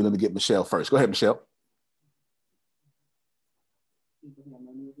to do. Let me get Michelle first. Go ahead, Michelle.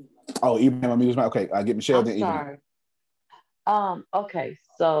 Oh, Ibrahim, okay. I'll get Michelle. I'm sorry. Okay,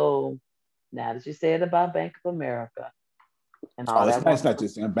 so now that you said about Bank of America and all that. It's not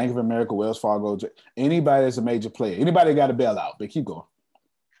just Bank of America, Wells Fargo, anybody that's a major player, anybody got a bailout, but keep going.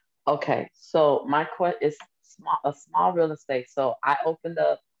 Okay, so my question is a small real estate. So I opened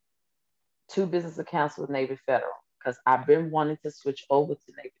up 2 business accounts with Navy Federal because I've been wanting to switch over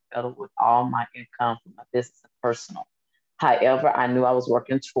to Navy Federal with all my income from my business and personal. However, I knew I was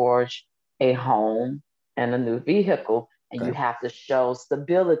working towards a home and a new vehicle. And you have to show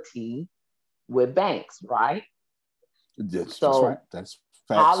stability with banks, right? That's right. That's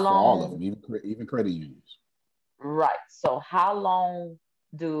facts for all of them, even credit unions. Right. So how long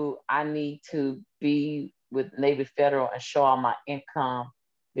do I need to be with Navy Federal and show all my income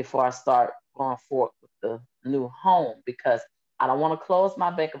before I start going forward with the new home? Because I don't want to close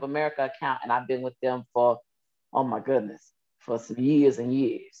my Bank of America account, and I've been with them for, oh my goodness, for some years and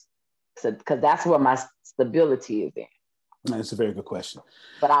years. So, because that's where my stability is in. That's a very good question.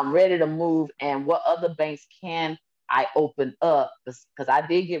 But I'm ready to move. And what other banks can I open up? Because I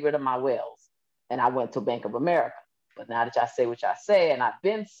did get rid of my Wells, and I went to Bank of America. But now that y'all say what y'all say, and I've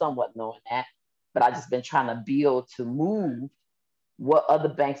been somewhat knowing that, but I've just been trying to build to move. What other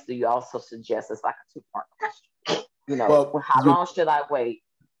banks do you also suggest? It's like a two-part question. You know, how long should I wait,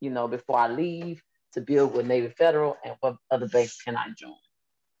 you know, before I leave to build with Navy Federal, and what other banks can I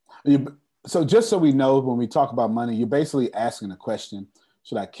join? So just so we know, when we talk about money, you're basically asking the question,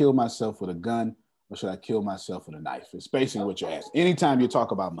 should I kill myself with a gun or should I kill myself with a knife? It's basically what you're asking. Anytime you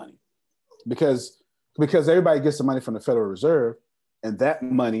talk about money, because everybody gets the money from the Federal Reserve, and that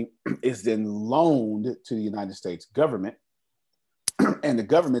money is then loaned to the United States government, and the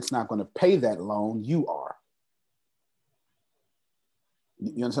government's not going to pay that loan, you are.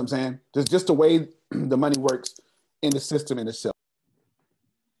 You know what I'm saying? Just the way the money works in the system in itself.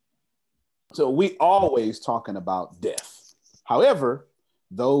 So we always talking about death. However,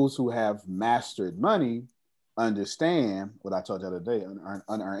 those who have mastered money understand what I told you the other day,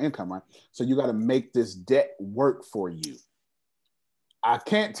 unearned income, right? So you got to make this debt work for you. I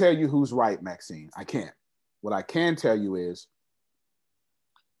can't tell you who's right, Maxine. I can't. What I can tell you is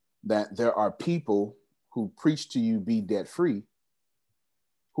that there are people who preach to you be debt-free,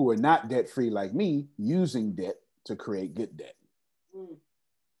 who are not debt-free like me, using debt to create good debt.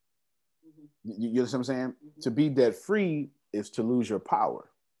 You know what I'm saying? To be debt-free is to lose your power.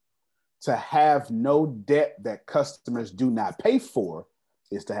 To have no debt that customers do not pay for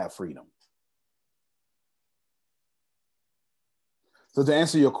is to have freedom. So to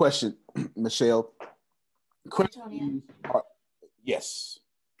answer your question, Michelle, yes.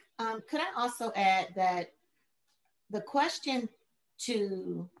 Could I also add that the question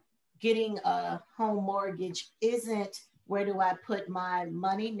to getting a home mortgage isn't where do I put my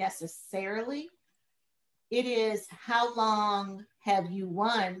money necessarily? It is how long have you,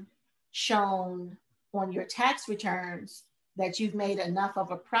 one, shown on your tax returns that you've made enough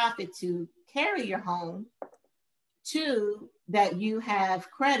of a profit to carry your home, two, that you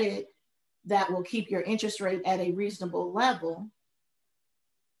have credit that will keep your interest rate at a reasonable level,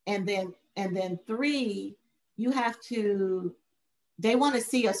 and then three, you have to, they want to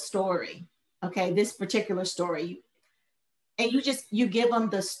see a story, okay, this particular story. And you give them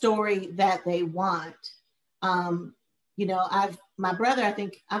the story that they want. You know, my brother, I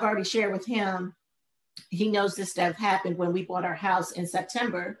think I've already shared with him, he knows this stuff happened when we bought our house in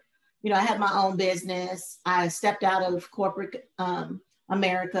September. You know, I had my own business. I stepped out of corporate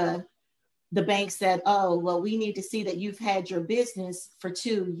America. The bank said, oh, well, we need to see that you've had your business for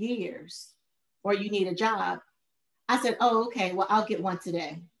 2 years or you need a job. I said, oh, okay, well, I'll get one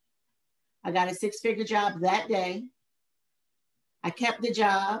today. I got a 6-figure job that day. I kept the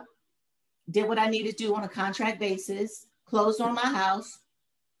job, did what I needed to do on a contract basis, closed on my house,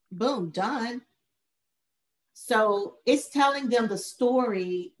 boom, done. So it's telling them the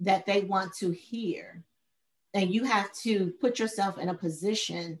story that they want to hear. And you have to put yourself in a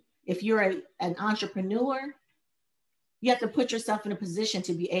position, if you're an entrepreneur, you have to put yourself in a position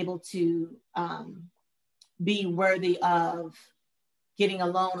to be able to be worthy of getting a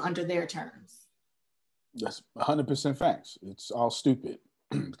loan under their terms. That's 100% facts. It's all stupid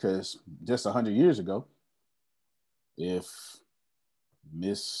because just 100 years ago, if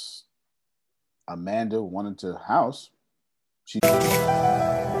Miss Amanda wanted a house,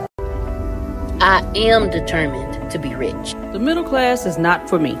 I am determined to be rich. The middle class is not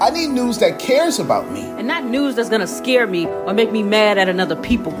for me. I need news that cares about me. And not news that's going to scare me or make me mad at another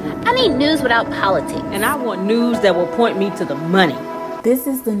people group. I need news without politics. And I want news that will point me to the money. This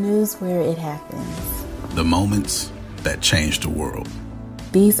is the news where it happens. The moments that change the world.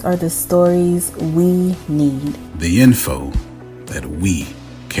 These are the stories we need. The info that we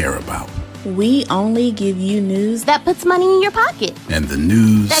care about. We only give you news that puts money in your pocket. And the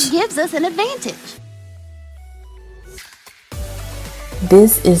news that gives us an advantage.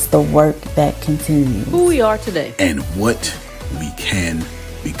 This is the work that continues. Who we are today. And what we can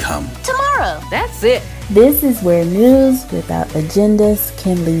become tomorrow. That's it. This is where news without agendas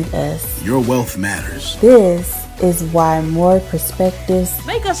can lead us. Your wealth matters. This is why more perspectives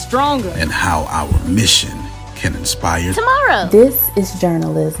make us stronger. And how our mission can inspire tomorrow. This is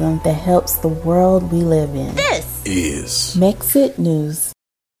journalism that helps the world we live in. This is Mexit News.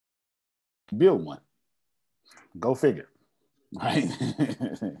 Build one. Go figure. Right?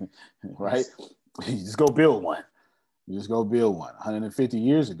 Right? You just go build one. You just go build one. 150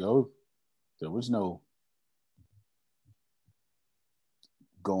 years ago, there was no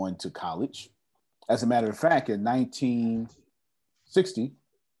going to college. As a matter of fact, in 1960,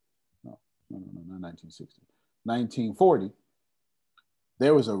 not 1960, 1940,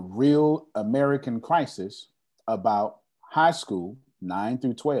 there was a real American crisis about high school, 9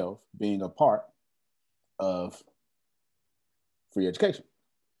 through 12, being a part of free education.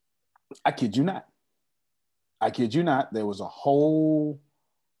 I kid you not. There was a whole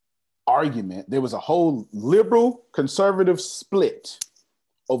argument. There was a whole liberal conservative split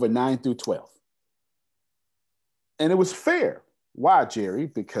over 9 through 12. And it was fair. Why, Jerry?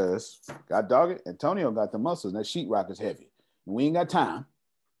 Because, God dog it, Antonio got the muscles and that sheetrock is heavy. And we ain't got time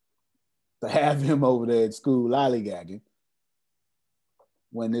to have him over there at school lollygagging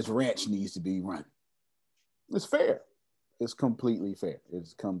when this ranch needs to be run. It's fair. It's completely fair.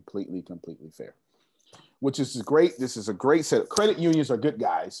 It's completely fair. Which is great. This is a great set. Credit unions are good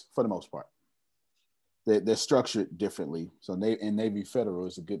guys for the most part. They're structured differently. So Navy Federal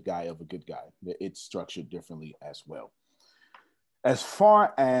is a good guy of a good guy. It's structured differently as well. As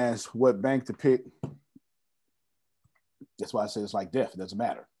far as what bank to pick, that's why I say it's like death. It doesn't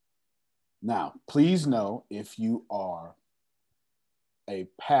matter. Now, please know if you are a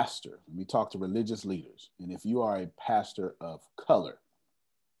pastor, let me talk to religious leaders, and if you are a pastor of color,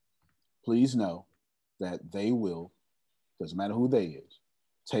 please know that they will, doesn't matter who they is,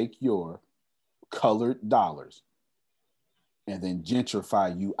 take your colored dollars and then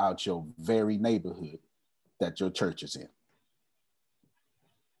gentrify you out your very neighborhood that your church is in.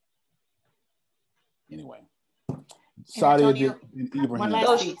 Anyway, Sadia and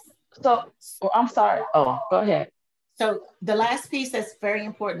Ibrahim. So I'm sorry. Oh, go ahead. So the last piece that's very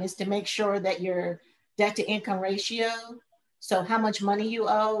important is to make sure that your debt to income ratio, so how much money you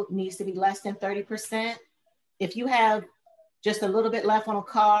owe, needs to be less than 30%. If you have just a little bit left on a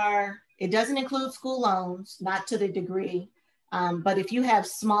car, it doesn't include school loans, not to the degree. But if you have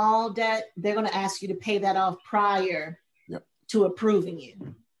small debt, they're going to ask you to pay that off prior to approving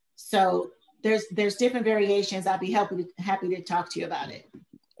you. So there's different variations. I'd be happy to talk to you about it.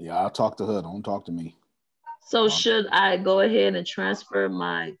 Yeah, I'll talk to her. Don't talk to me. So should I go ahead and transfer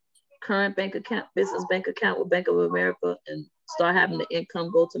my current bank account, business bank account with Bank of America, and start having the income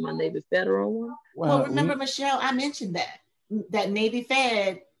go to my Navy Federal one? Well, remember, Michelle, I mentioned that Navy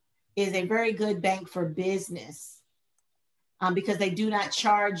Fed is a very good bank for business because they do not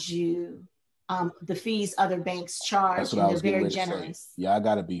charge you the fees other banks charge, and they're very generous. Yeah, I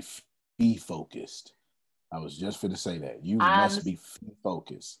got to be fee focused. I was just going to say that. You must be fee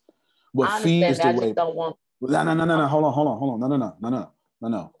focused. What fee is the way? No. Hold on.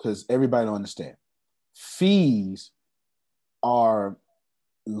 No. Because everybody don't understand. Fees are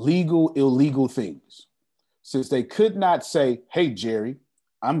legal, illegal things. Since they could not say, hey, Jerry,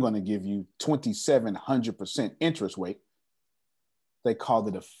 I'm going to give you 2,700% interest rate, they called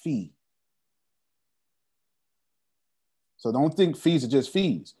it a fee. So don't think fees are just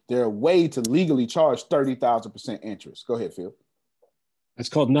fees. They're a way to legally charge 30,000% interest. Go ahead, Phil. That's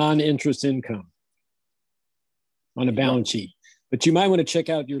called non-interest income on a balance sheet. But you might want to check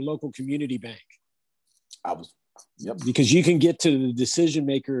out your local community bank. Because you can get to the decision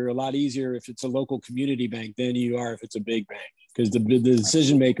maker a lot easier if it's a local community bank than you are if it's a big bank. Because the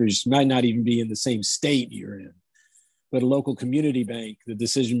decision makers might not even be in the same state you're in. But a local community bank, the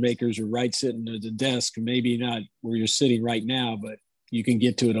decision makers are right sitting at the desk, maybe not where you're sitting right now, but you can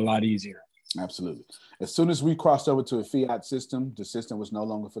get to it a lot easier. Absolutely. As soon as we crossed over to a fiat system, the system was no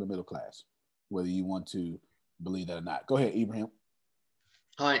longer for the middle class, whether you want to believe that or not. Go ahead, Ibrahim.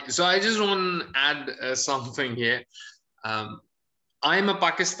 Hi. So I just want to add something here. I'm a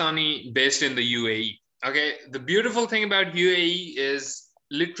Pakistani based in the UAE. Okay. The beautiful thing about UAE is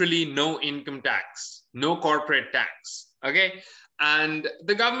literally no income tax, no corporate tax. Okay. And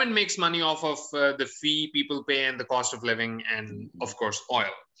the government makes money off of the fee people pay and the cost of living and, of course,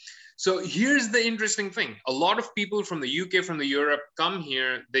 oil. So here's the interesting thing. A lot of people from the UK, from the Europe come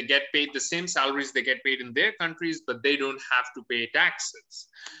here, they get paid the same salaries they get paid in their countries, but they don't have to pay taxes.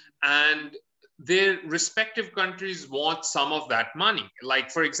 And their respective countries want some of that money.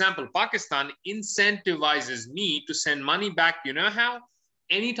 Like, for example, Pakistan incentivizes me to send money back. You know how?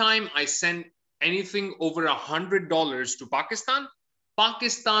 Anytime I send anything over $100 to Pakistan,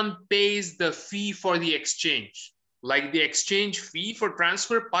 Pakistan pays the fee for the exchange. Like the exchange fee for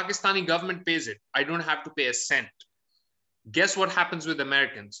transfer, Pakistani government pays it. I don't have to pay a cent. Guess what happens with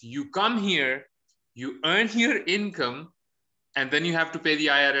Americans? You come here, you earn your income, and then you have to pay the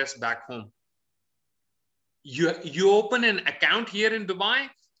IRS back home. You open an account here in Dubai,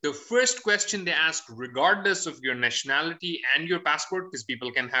 the first question they ask, regardless of your nationality and your passport, because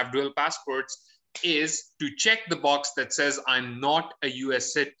people can have dual passports, is to check the box that says, I'm not a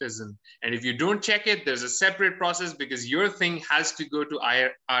US citizen. And if you don't check it, there's a separate process because your thing has to go to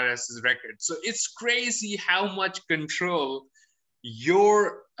IRS's record. So it's crazy how much control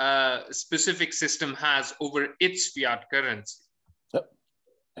your specific system has over its fiat currency. Yep.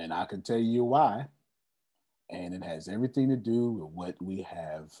 And I can tell you why. And it has everything to do with what we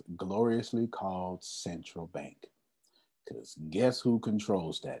have gloriously called central bank. Because guess who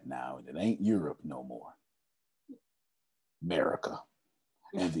controls that now? And it ain't Europe no more. America.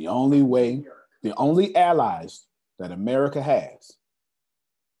 And the only allies that America has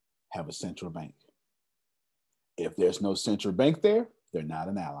have a central bank. If there's no central bank there, they're not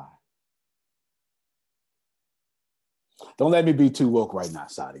an ally. Don't let me be too woke right now,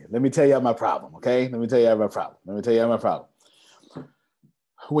 Sadia. Let me tell you my problem, okay? Let me tell you my problem.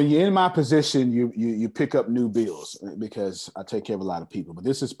 When you're in my position, you pick up new bills because I take care of a lot of people. But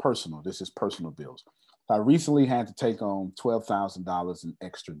this is personal. This is personal bills. I recently had to take on $12,000 in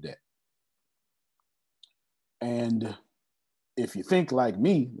extra debt. And if you think like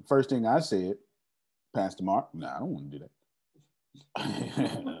me, the first thing I said, Pastor Mark, no, I don't want to do that.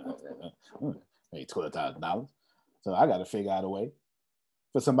 Pay $12,000. So I got to figure out a way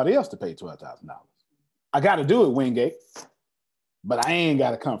for somebody else to pay $12,000. I got to do it, Wingate, but I ain't got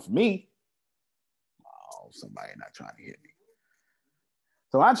to come for me. Oh, somebody not trying to hit me.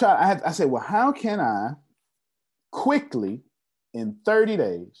 So I said, well, how can I quickly in 30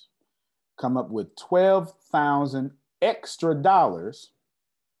 days come up with $12,000 extra dollars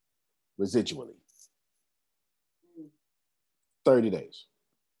residually? 30 days.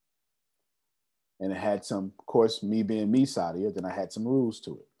 And it had some, of course, me being me, Sadia, then I had some rules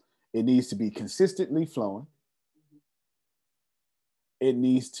to it. It needs to be consistently flowing. It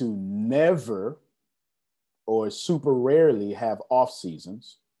needs to never or super rarely have off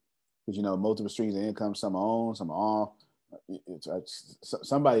seasons. Because, you know, multiple streams of income, some are on, some are off.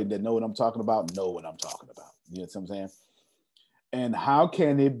 Somebody that know what I'm talking about, know what I'm talking about. You know what I'm saying? And how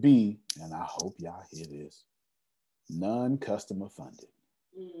can it be, and I hope y'all hear this, non-customer funded?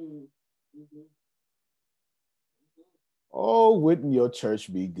 Mm-hmm. Oh, wouldn't your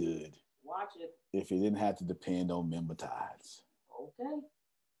church be good? Watch it. If it didn't have to depend on member tithes. Okay.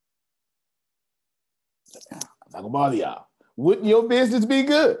 I'm not gonna bother y'all. Wouldn't your business be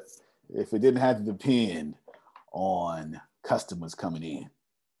good if it didn't have to depend on customers coming in?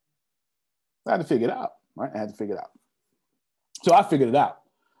 I had to figure it out, right? I had to figure it out. So I figured it out.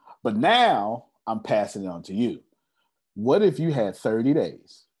 But now I'm passing it on to you. What if you had 30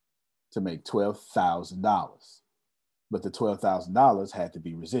 days to make $12,000? But the $12,000 had to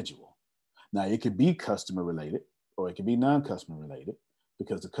be residual. Now, it could be customer related or it could be non-customer related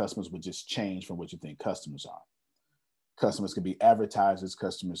because the customers would just change from what you think customers are. Customers could be advertisers,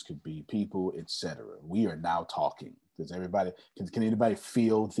 customers could be people, etc. We are now talking. Does everybody, can anybody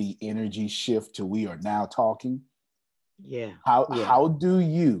feel the energy shift to we are now talking? Yeah. How do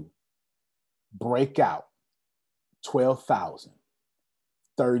you break out 12,000,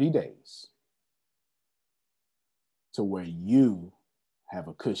 30 days to where you have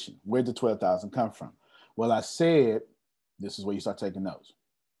a cushion? Where'd the 12,000 come from? Well, I said, this is where you start taking notes.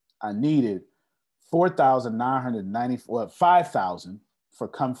 I needed 5,000 for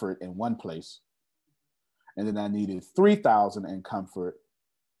comfort in one place. And then I needed 3,000 in comfort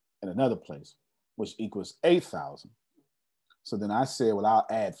in another place, which equals 8,000. So then I said, well, I'll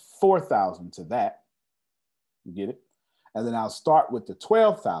add 4,000 to that. You get it? And then I'll start with the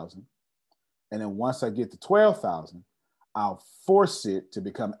 12,000. And then once I get to 12,000, I'll force it to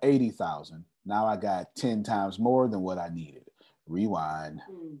become 80,000. Now I got 10 times more than what I needed. Rewind,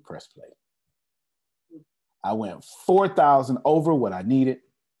 press play. I went 4,000 over what I needed.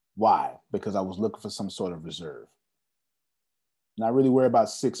 Why? Because I was looking for some sort of reserve. Not really worry about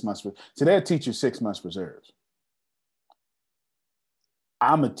 6 months. So they'll teach you 6 months reserves.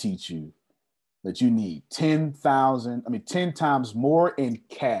 I'm going to teach you that you need 10 times more in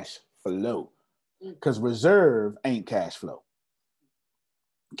cash flow. Because reserve ain't cash flow.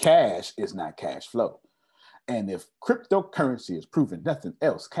 Cash is not cash flow. And if cryptocurrency is proving nothing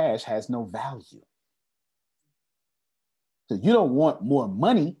else, cash has no value. So you don't want more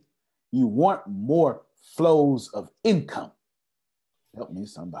money, you want more flows of income. Help me,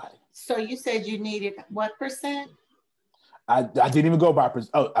 somebody. So you said you needed what percent? I didn't even go by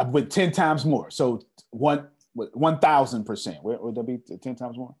percent. Oh, I went 10 times more. So 1,000%. Would that be 10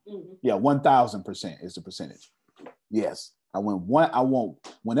 times more? Mm-hmm. Yeah, 1,000% is the percentage. Yes. I want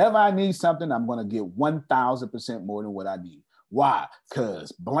whenever I need something, I'm going to get 1,000% more than what I need. Why?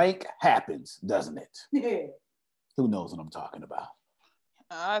 Because blank happens, doesn't it? Yeah. Who knows what I'm talking about?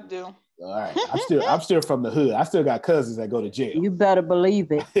 I do. All right. I'm still from the hood. I still got cousins that go to jail. You better believe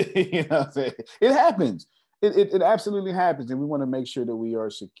it. You know what I'm saying? It happens. It absolutely happens. And we want to make sure that we are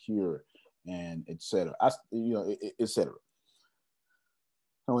secure and et cetera. Et cetera.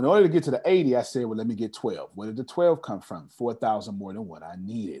 So in order to get to the 80, I said, well, let me get 12. Where did the 12 come from? 4,000 more than what I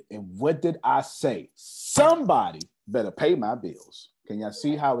needed. And what did I say? Somebody better pay my bills. Can y'all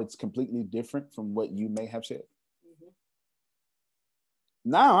see how it's completely different from what you may have said? Mm-hmm.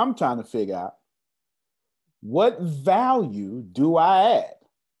 Now I'm trying to figure out, what value do I add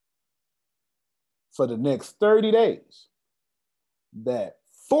for the next 30 days that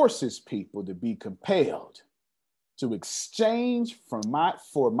forces people to be compelled to exchange for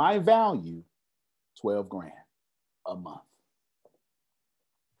my value 12 grand a month?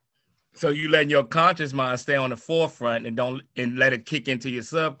 So you letting your conscious mind stay on the forefront and let it kick into your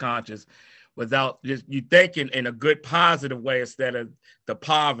subconscious without just you thinking in a good positive way instead of the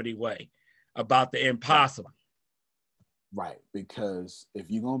poverty way about the impossible. Right, because if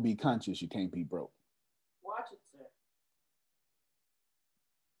you're gonna be conscious, you can't be broke. Watch it, sir.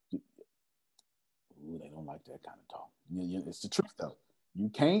 Ooh, they don't like that kind of talk. It's the truth though. You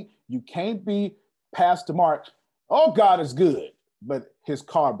can't be Pastor Mark. Oh, God is good, but his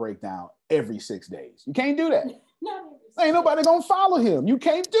car break down every 6 days. You can't do that. Ain't nobody gonna follow him. You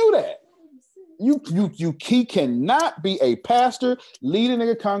can't do that. He cannot be a pastor leading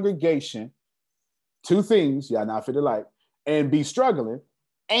a congregation. Two things y'all not fit alike, and be struggling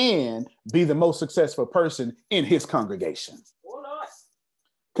and be the most successful person in his congregation.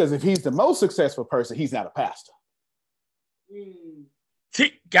 Because if he's the most successful person, he's not a pastor.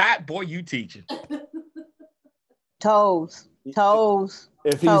 God, boy, you teaching. Toes.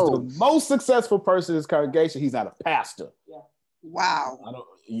 If he's the most successful person in his congregation, he's not a pastor. Yeah. Wow.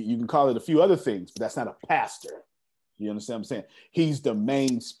 You can call it a few other things, but that's not a pastor. You understand what I'm saying? He's the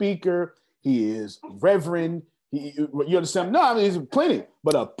main speaker. He is reverend. You understand? No, I mean, there's plenty.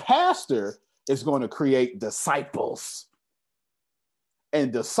 But a pastor is going to create disciples.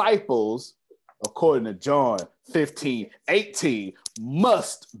 And disciples, according to John 15:18,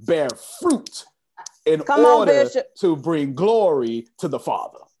 must bear fruit in order to bring glory to the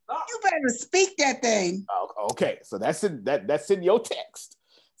Father. You better speak that thing. Okay, so that's in your text.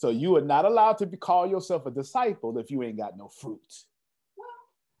 So you are not allowed to call yourself a disciple if you ain't got no fruit.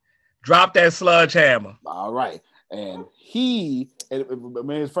 Drop that sludge hammer. All right. And his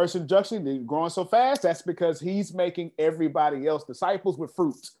first introduction, growing so fast, that's because he's making everybody else disciples with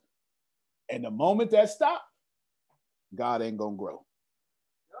fruit. And the moment that stops, God ain't going to grow.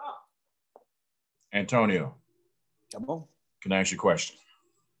 Antonio. Come on. Can I ask you a question?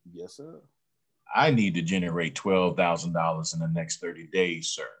 Yes, sir. I need to generate $12,000 in the next 30 days,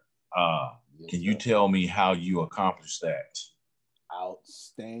 sir. Can you tell me how you accomplish that?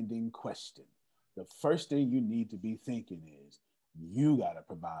 Outstanding question. The first thing you need to be thinking is you got to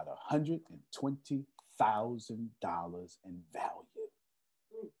provide $120,000 in value.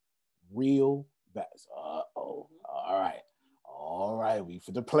 Real value. Uh-oh. All right. We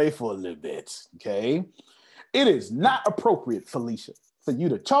for to play for a little bit. Okay. It is not appropriate, Felicia, for you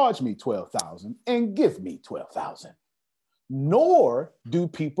to charge me $12,000 and give me $12,000. Nor do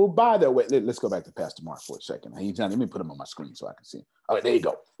people buy their way. Let's go back to Pastor Mark for a second. Let me put him on my screen so I can see him. All right, there you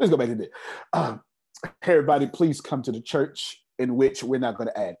go. Let's go back to this. Everybody, please come to the church in which we're not going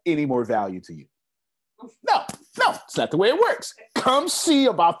to add any more value to you. No, it's not the way it works. Come see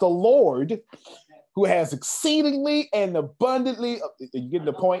about the Lord who has exceedingly and abundantly. You getting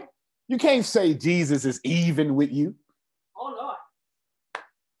the point? You can't say Jesus is even with you. Oh, Lord.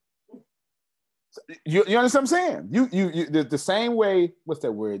 You understand what I'm saying? You the same way. What's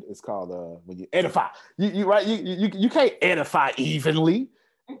that word? It's called when you edify. You can't edify evenly.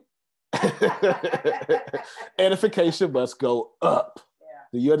 Edification must go up. Yeah.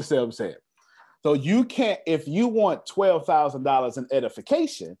 Do you understand what I'm saying? So you can't. If you want $12,000 in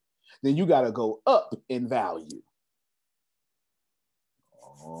edification, then you got to go up in value.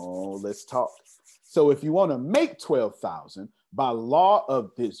 Oh, let's talk. So if you want to make 12,000. By law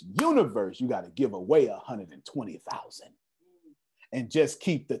of this universe, you got to give away 120,000 and just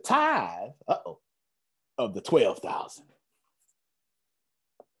keep the tithe of the 12,000.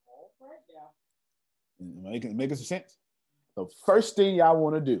 Making sense? The first thing y'all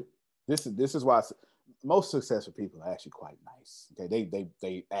want to do, this is why most successful people are actually quite nice. Okay,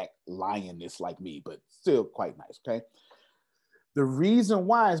 they act lioness like me, but still quite nice. Okay, the reason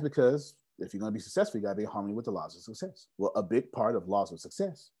why is because if you're going to be successful, you got to be in harmony with the laws of success. Well, a big part of laws of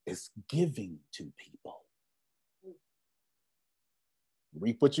success is giving to people.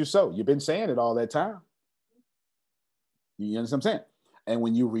 Reap what you sow. You've been saying it all that time. You understand what I'm saying? And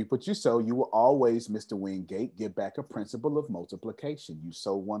when you reap what you sow, you will always, Mr. Wingate, get back a principle of multiplication. You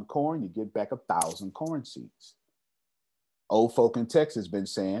sow 1 corn, you get back 1,000 corn seeds. Old folk in Texas been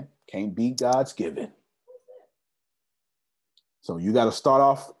saying, can't beat God's giving. So you got to start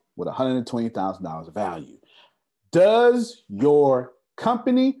off with $120,000 of value. Does your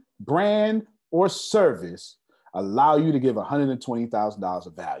company, brand, or service allow you to give $120,000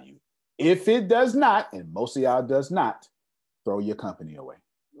 of value? If it does not, and most of y'all does not, throw your company away.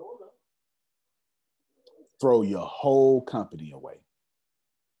 Throw your whole company away.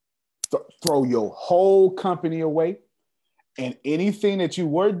 Throw your whole company away, and anything that you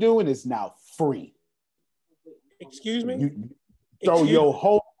were doing is now free. Excuse me? Throw your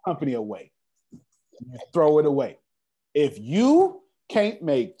whole company away. Throw it away. If you can't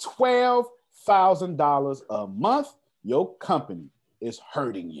make $12,000 a month, your company is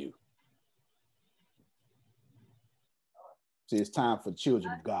hurting you. See, it's time for the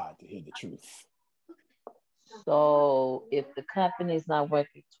children of God to hear the truth. So if the company is not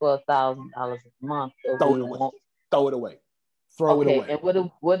working $12,000 a month, throw it away. Throw it away. Throw it away. And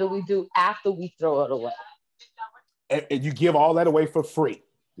what do we do after we throw it away? And you give all that away for free.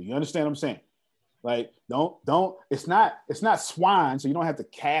 Do you understand what I'm saying? Like, don't. It's not swine, so you don't have to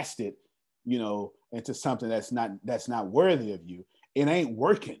cast it, into something that's not worthy of you. It ain't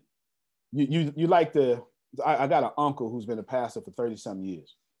working. You like the. I got an uncle who's been a pastor for 30-something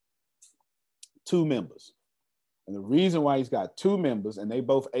years. 2 members. And the reason why he's got 2 members and they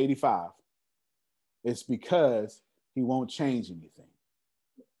both 85 is because he won't change anything.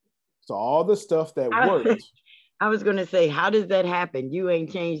 So all the stuff that worked. I was going to say, how does that happen? You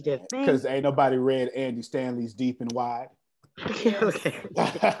ain't changed a thing. Because ain't nobody read Andy Stanley's Deep and Wide. Okay.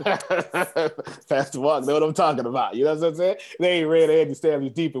 Pastor Walk, know what I'm talking about. You know what I'm saying? They ain't read Andy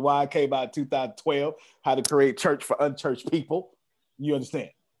Stanley's Deep and Wide. Came out in 2012. How to create church for unchurched people. You understand?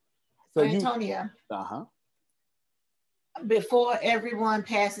 So Antonia. Before everyone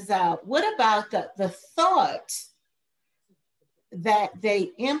passes out, what about the thought that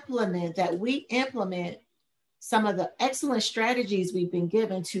we implement some of the excellent strategies we've been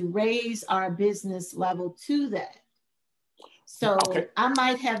given to raise our business level to that? So I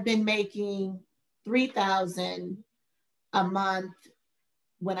might have been making $3,000 a month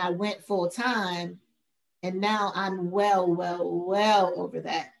when I went full time, and now I'm well over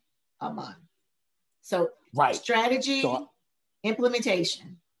that a month. So strategy,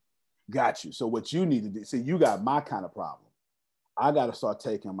 implementation. Got you. So what you need to do, see, you got my kind of problem. I got to start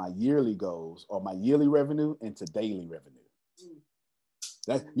taking my yearly goals or my yearly revenue into daily revenue.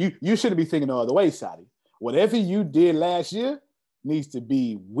 That you shouldn't be thinking no other way, Shadi. Whatever you did last year needs to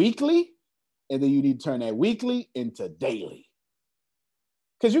be weekly, and then you need to turn that weekly into daily.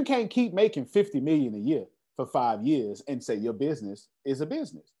 Because you can't keep making $50 million a year for 5 years and say your business is a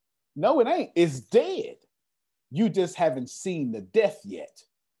business. No, it ain't. It's dead. You just haven't seen the death yet.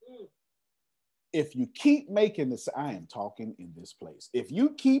 If you keep making this, I am talking in this place. If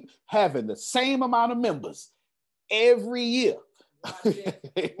you keep having the same amount of members every year,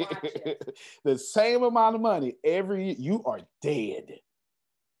 the same amount of money every year, you are dead.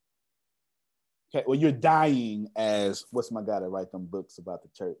 Okay, well, you're dying as, what's my guy that write them books about the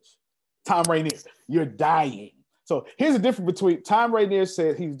church? Tom Rainier. You're dying. So here's the difference between, Tom Rainier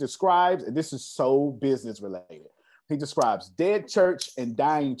said, he describes, and this is so business related, he describes dead church and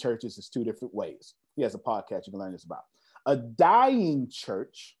dying churches as 2 different ways. He has a podcast you can learn this about. A dying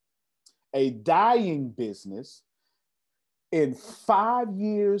church, a dying business, in 5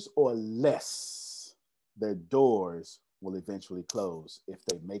 years or less, their doors will eventually close if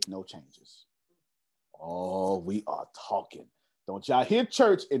they make no changes. Oh, we are talking. Don't y'all hear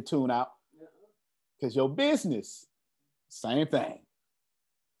church and tune out? Because your business, same thing.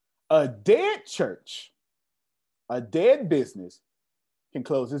 A dead church, a dead business can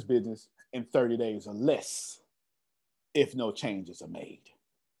close this business in 30 days or less if no changes are made.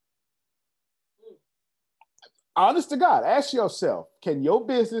 Honest to God, ask yourself, can your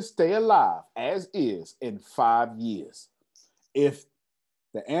business stay alive as is in 5 years? If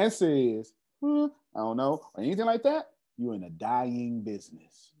the answer is, I don't know, or anything like that, you're in a dying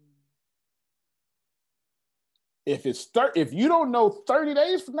business. If you don't know 30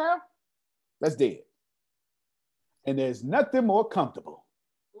 days from now, that's dead. And there's nothing more comfortable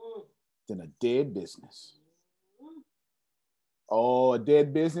than a dead business. Oh, a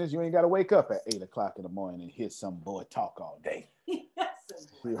dead business, you ain't got to wake up at 8 o'clock in the morning and hear some boy talk all day.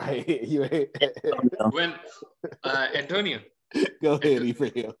 When Antonio, go ahead,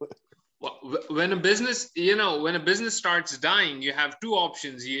 Ephraim. When a business, when a business starts dying, you have two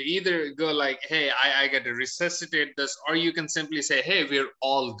options. You either go like, hey, I got to resuscitate this, or you can simply say, hey, we're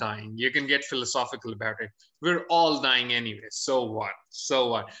all dying. You can get philosophical about it. We're all dying anyway. So what? So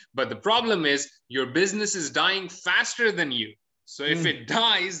what? But the problem is your business is dying faster than you. So if it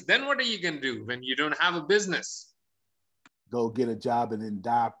dies, then what are you going to do when you don't have a business? Go get a job and then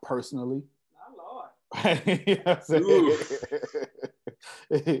die personally.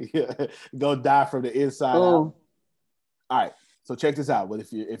 Go die from the inside out. All right. So check this out. But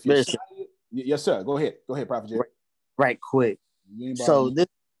if you yes, sir. Go ahead, Prophet Jerry. Right quick. So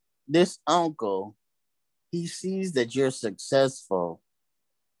this uncle, he sees that you're successful.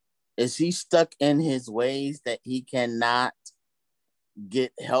 Is he stuck in his ways that he cannot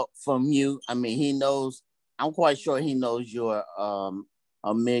get help from you? I mean, he knows. I'm quite sure he knows you're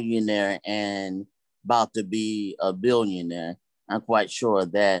a millionaire and about to be a billionaire. I'm quite sure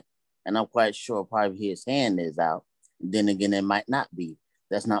of that. And I'm quite sure probably his hand is out. Then again, it might not be.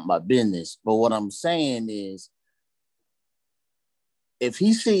 That's not my business. But what I'm saying is, if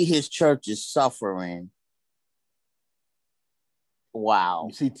he see his church is suffering, wow.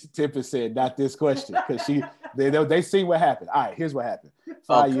 You see, Tiffany said, not this question, because they see what happened. All right, here's what happened.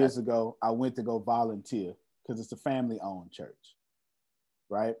 5 years ago, I went to go volunteer because it's a family-owned church.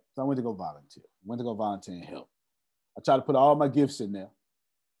 Right? So I went to go volunteer. And help. I try to put all my gifts in there.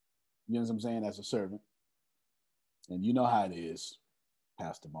 You know what I'm saying? As a servant. And you know how it is,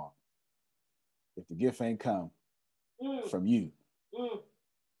 Pastor Mark. If the gift ain't come from you,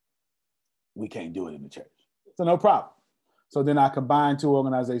 we can't do it in the church. So no problem. So then I combined two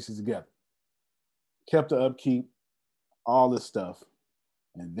organizations together. Kept the upkeep, all this stuff.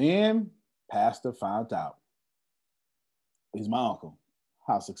 And then Pastor found out. He's my uncle.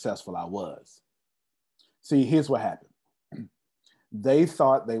 How successful I was. See, here's what happened. They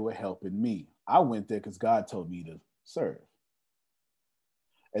thought they were helping me. I went there because God told me to serve.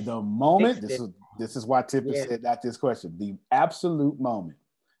 At the moment, this is why Tiffany said that this question, the absolute moment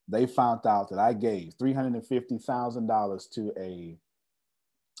they found out that I gave $350,000 to a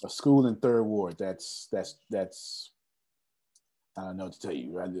school in Third Ward. That's I don't know what to tell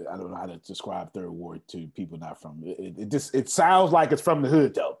you. I don't know how to describe Third Ward to people not from it. It sounds like it's from the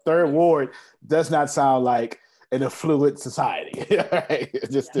hood though. Third Ward does not sound like an affluent society.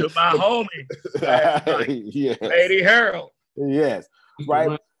 Just to my homie, yes. Lady Harold. Yes,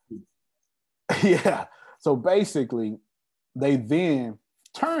 right. Yeah. So basically, they then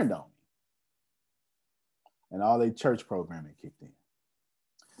turned on me, and all their church programming kicked in.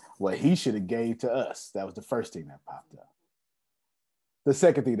 What he should have gave to us. That was the first thing that popped up. The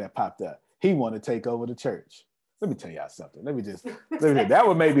second thing that popped up, he wanted to take over the church. Let me tell y'all something. That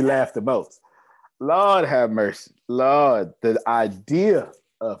would make me laugh the most. Lord have mercy. Lord, the idea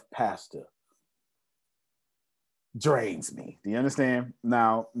of pastor drains me. Do you understand?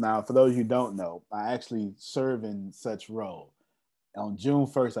 Now, for those who don't know, I actually serve in such role. On June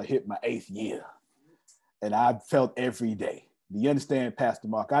 1st, I hit my 8th year, and I felt every day. Do you understand, Pastor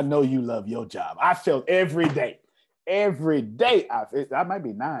Mark? I know you love your job. I felt every day. Every day, I might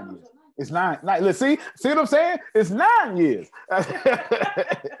be 9 years. It's nine. Let's see what I'm saying? It's 9 years.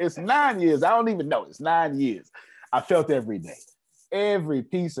 It's 9 years. I don't even know. It's 9 years. I felt every day. Every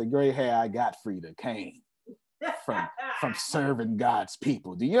piece of gray hair I got, Frida, came from serving God's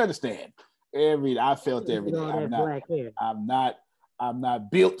people. Do you understand? I felt every day. I'm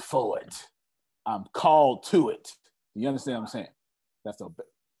not built for it. I'm called to it. Do you understand what I'm saying? That's so bad.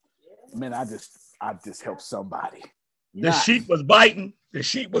 Man, I just helped somebody. The sheep was biting.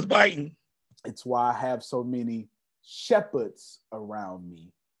 It's why I have so many shepherds around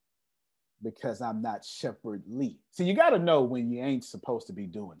me, because I'm not shepherdly. See, you got to know when you ain't supposed to be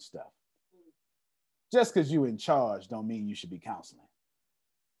doing stuff. Just because you're in charge don't mean you should be counseling.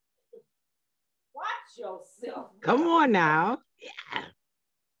 Watch yourself. Come on now. Yeah.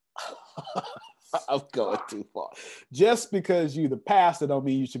 I'm going too far. Just because you're the pastor don't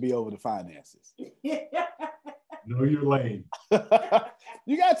mean you should be over the finances. Know your lane.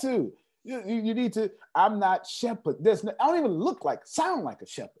 You got to. You need to. I'm not shepherd. I don't even sound like a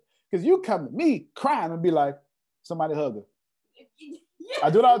shepherd. Because you come to me crying and be like, somebody hug her. I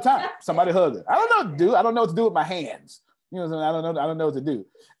do it all the time. Somebody hug her. I don't know what to do. I don't know what to do with my hands. You know what I'm saying? I don't know what to do.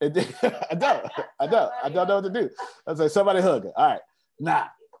 I don't know what to do. I say, somebody hug her. All right.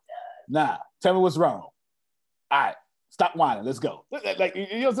 Nah. Tell me what's wrong. All right. Stop whining. Let's go. Like,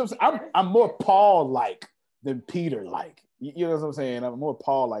 you know what I'm saying? I'm more Paul-like than Peter-like. You know what I'm saying? I'm more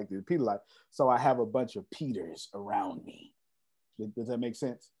Paul-like than Peter-like. So I have a bunch of Peters around me. Does that make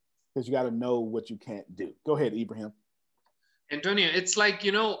sense? Because you got to know what you can't do. Go ahead, Ibrahim. Antonio, it's like,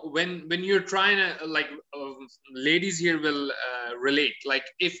 you know, when you're trying to, like, ladies here will relate. Like,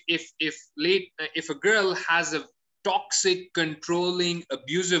 if a girl has a toxic, controlling,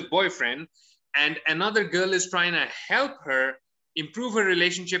 abusive boyfriend, and another girl is trying to help her improve her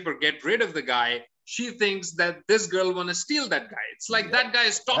relationship or get rid of the guy, she thinks that this girl want to steal that guy. It's like, that guy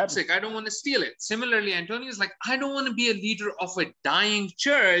is toxic. I don't want to steal it. Similarly, Antonio is like, I don't want to be a leader of a dying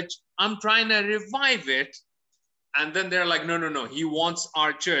church. I'm trying to revive it. And then they're like, no. He wants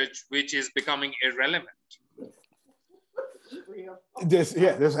our church, which is becoming irrelevant.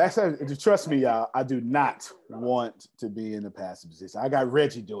 Trust me, y'all, I do not want to be in the passive position. I got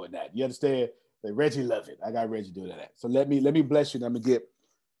Reggie doing that. You understand? Like, Reggie love it. I got Reggie doing that. So let me bless you. And I'm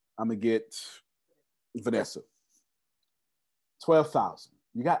gonna get Vanessa. 12,000.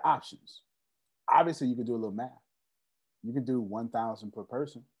 You got options. Obviously, you can do a little math. You can do 1,000 per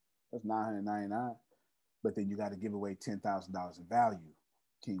person. That's $999. But then you got to give away $10,000 in value,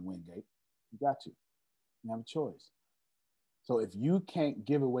 King Wingate. You got to. You have a choice. So if you can't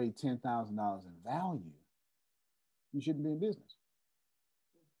give away $10,000 in value, you shouldn't be in business.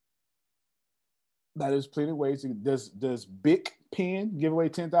 Now, there's plenty of ways. Does Bic Pen give away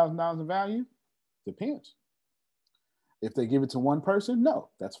 $10,000 in value? Depends. If they give it to one person, no.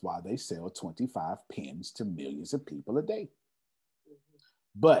 That's why they sell 25 pens to millions of people a day.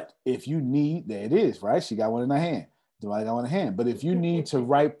 But if you need, there it is, right? She got one in her hand. Dwight got one in her hand. But if you need to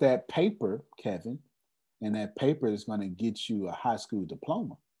write that paper, Kevin, and that paper is going to get you a high school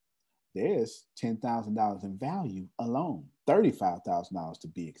diploma, there's $10,000 in value alone, $35,000 to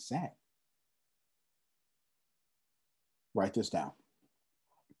be exact. Write this down.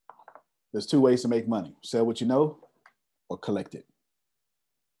 There's two ways to make money. Sell what you know or collect it.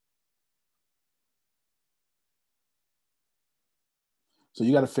 So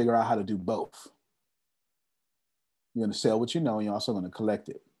you got to figure out how to do both. You're going to sell what you know, and you're also going to collect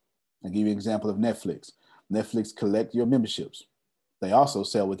it. I'll give you an example of Netflix. Netflix collect your memberships. They also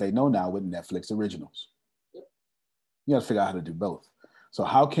sell what they know now with Netflix originals. You got to figure out how to do both. So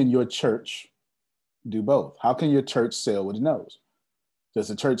how can your church do both? How can your church sell what it knows? Does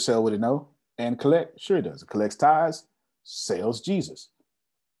the church sell what it knows and collect? Sure it does. It collects tithes, sells Jesus.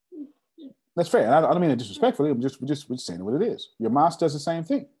 That's fair. I don't mean it disrespectfully. We're just saying what it is. Your mosque does the same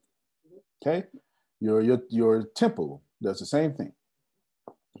thing. Okay? Your temple does the same thing.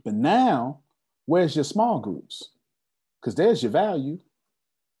 But now, where's your small groups? Because there's your value.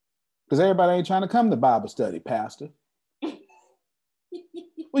 Because everybody ain't trying to come to Bible study, Pastor.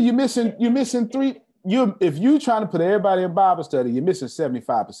 Well, you're missing three. If you're trying to put everybody in Bible study, you're missing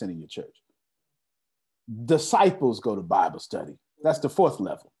 75% of your church. Disciples go to Bible study. That's the fourth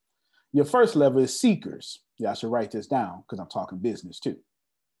level. Your first level is seekers. Yeah, I should write this down because I'm talking business too.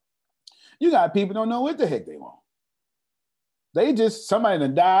 You got people don't know what the heck they want. Somebody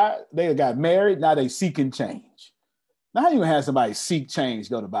done died, they got married, now they seeking change. Now how you gonna have somebody seek change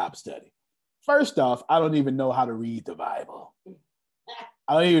go to Bible study? First off, I don't even know how to read the Bible.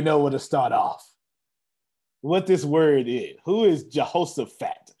 I don't even know where to start off. What this word is. Who is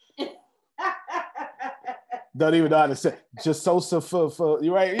Jehoshaphat? Don't even know how to say Jehoshaphat.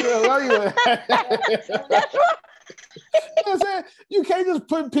 You right? You know what I'm saying? You can't just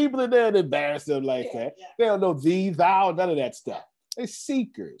put people in there and embarrass them like that. They don't know thee, thou, none of that stuff. They're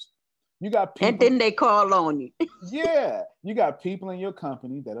seekers. You got people, and then they call on you. Yeah, you got people in your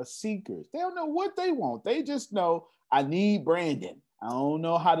company that are seekers. They don't know what they want. They just know, I need Brandon. I don't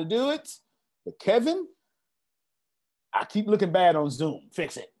know how to do it, but Kevin, I keep looking bad on Zoom.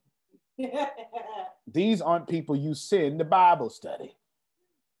 Fix it. These aren't people you send to Bible study.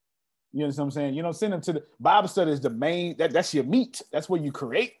 You understand what I'm saying? You don't send them to the Bible study is the main, that's your meat. That's where you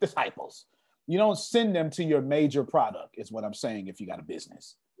create disciples. You don't send them to your major product, is what I'm saying if you got a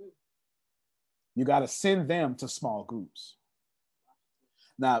business. You got to send them to small groups.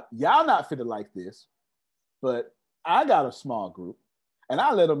 Now, y'all not fitted like this, but I got a small group, and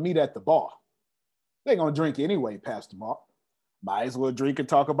I let them meet at the bar. They're going to drink anyway, Pastor Mark. Might as well drink and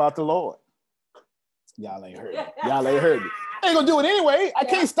talk about the Lord. Y'all ain't heard me. Y'all ain't heard me. They going to do it anyway. I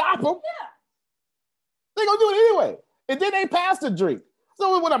can't stop them. They going to do it anyway. And then they pass the drink.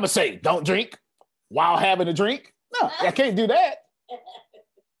 So what I'm going to say? Don't drink while having a drink? No, I can't do that.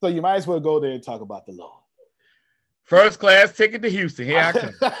 So you might as well go there and talk about the Lord. First class ticket to Houston. Here I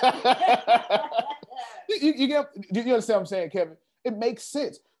come. you understand what I'm saying, Kevin? It makes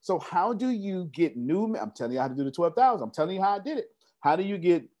sense. So how do you get new? I'm telling you how to do the 12,000. I'm telling you how I did it. How do you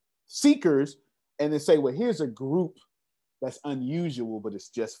get seekers and then say, well, here's a group that's unusual, but it's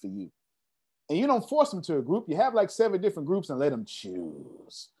just for you. And you don't force them to a group. You have like 7 different groups and let them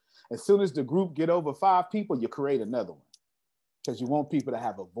choose. As soon as the group get over 5 people, you create another one because you want people to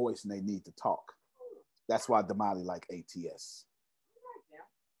have a voice and they need to talk. That's why Damali like ATS.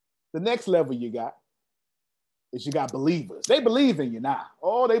 The next level you got is you got believers. They believe in you now.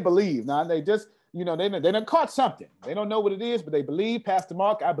 Oh, they believe. Now they just, you know, they done caught something. They don't know what it is, but they believe. Pastor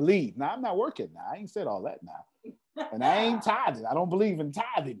Mark, I believe. Now, I'm not working now. I ain't said all that now. And I ain't tithing. I don't believe in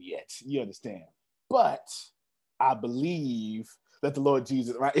tithing yet. You understand? But I believe that the Lord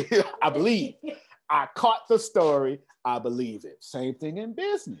Jesus, right? I believe. I caught the story. I believe it. Same thing in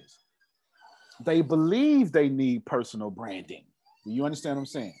business. They believe they need personal branding. Do you understand what I'm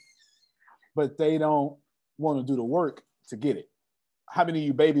saying? But they don't want to do the work to get it. How many of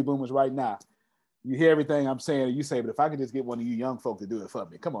you baby boomers right now, you hear everything I'm saying and you say, but if I could just get one of you young folk to do it for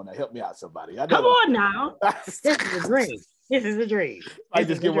me, come on now, help me out, somebody. Come on now. This is a dream. This is a dream. I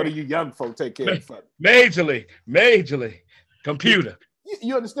just get one of you young folk take care of it for me. Majorly. Computer.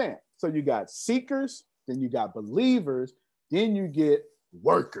 You understand? So you got seekers, then you got believers, then you get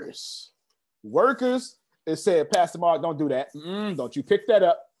workers. Workers, it said, Pastor Mark, don't do that. Don't you pick that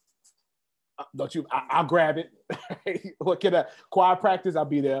up. Don't you? I'll grab it. What can I? Choir practice, I'll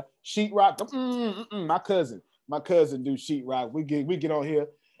be there. Sheetrock, my cousin do sheetrock. We get on here.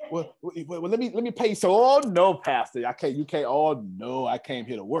 Well, let me pay. So, oh no, Pastor, I can't. You can't. Oh no, I came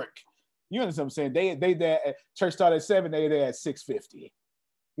here to work. You understand what I'm saying? They there at church started at 7. They there at 6:50.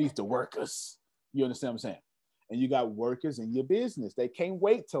 These the workers. You understand what I'm saying? And you got workers in your business. They can't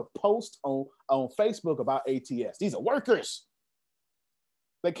wait to post on Facebook about ATS. These are workers.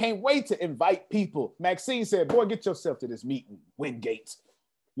 They can't wait to invite people. Maxine said, boy, get yourself to this meeting, Wingate.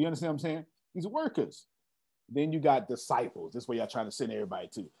 You understand what I'm saying? These are workers. Then you got disciples. This is where y'all trying to send everybody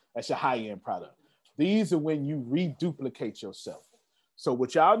to. That's your high-end product. These are when you reduplicate yourself. So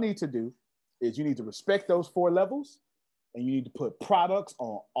what y'all need to do is you need to respect those 4 levels, and you need to put products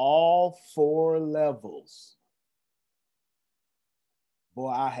on all 4 levels. Boy,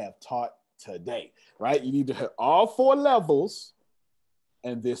 I have taught today, right? You need to hit all 4 levels.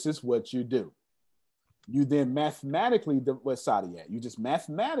 And this is what you do. You then mathematically, what's Saudi at? You just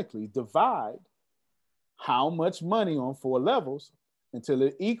mathematically divide how much money on 4 levels until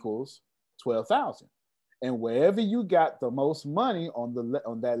it equals 12,000. And wherever you got the most money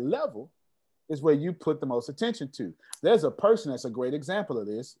on that level is where you put the most attention to. There's a person that's a great example of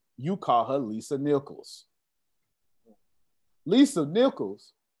this. You call her Lisa Nichols. Lisa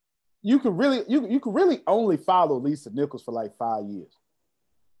Nichols, you could really only follow Lisa Nichols for like 5 years.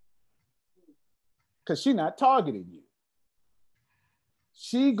 Because she's not targeting you.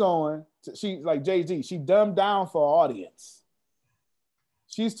 She's like Jay-Z, she dumbed down for her audience.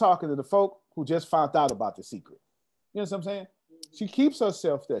 She's talking to the folk who just found out about the secret. You know what I'm saying? She keeps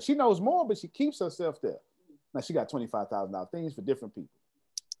herself there. She knows more, but she keeps herself there. Now she got $25,000 things for different people.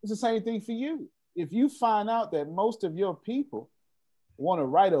 It's the same thing for you. If you find out that most of your people want to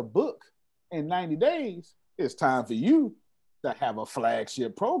write a book in 90 days, it's time for you to have a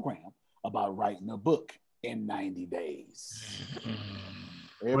flagship program about writing a book in 90 days.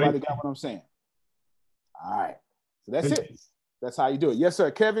 Everybody got what I'm saying? All right. So that's it. That's how you do it. Yes,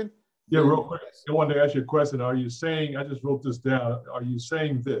 sir. Kevin? Yeah, real quick. I wanted to ask you a question. Are you saying, I just wrote this down, are you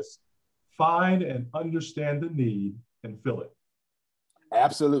saying this? Find and understand the need and fill it.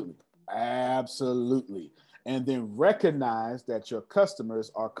 Absolutely. Absolutely. And then recognize that your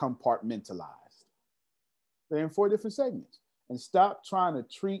customers are compartmentalized. They're in 4 different segments. And stop trying to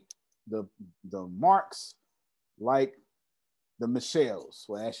treat the Marks like the Michelles.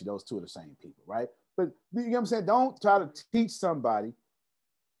 Well, actually, those 2 are the same people, right? But you know what I'm saying? Don't try to teach somebody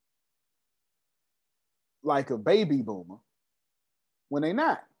like a baby boomer when they're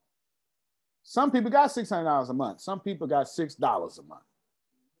not. Some people got $600 a month. Some people got $6 a month.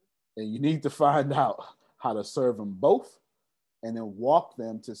 And you need to find out how to serve them both and then walk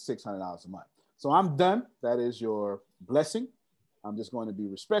them to $600 a month. So I'm done. That is your blessing. I'm just going to be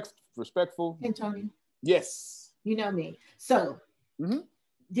respectful. Antonio. Yes. You know me. So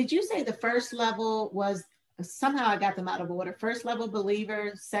did you say the first level was, somehow I got them out of order. First level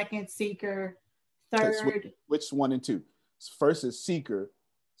believer, second seeker, third. Which 1 and 2? First is seeker,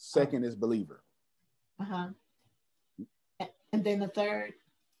 second is believer. And then the third?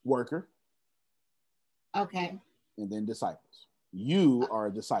 Worker. Okay. And then disciples. You are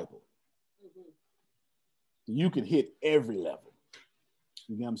a disciple. You can hit every level.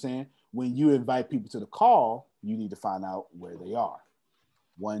 You know what I'm saying? When you invite people to the call, you need to find out where they are.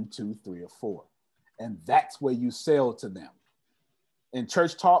 1, 2, 3, or 4. And that's where you sell to them. In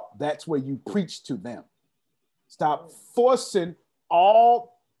church talk, that's where you preach to them. Stop forcing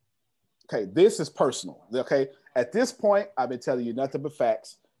all. Okay, this is personal. Okay, at this point, I've been telling you nothing but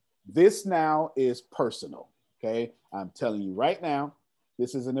facts. This now is personal. Okay, I'm telling you right now,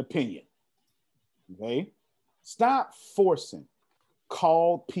 this is an opinion. Okay, stop forcing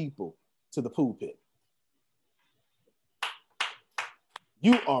called people to the pulpit.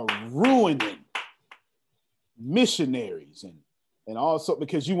 You are ruining missionaries and also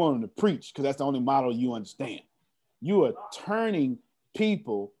because you want them to preach, because that's the only model you understand. You are turning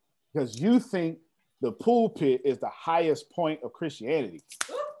people because you think the pulpit is the highest point of Christianity.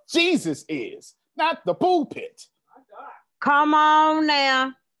 Jesus is, not the pulpit. Come on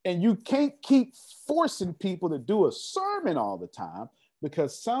now. And you can't keep forcing people to do a sermon all the time,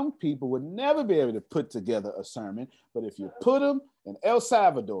 because some people would never be able to put together a sermon. But if you put them in El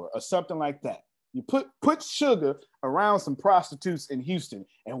Salvador or something like that, you put Sugar around some prostitutes in Houston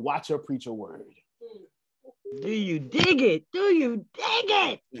and watch her preach a word. Do you dig it? Do you dig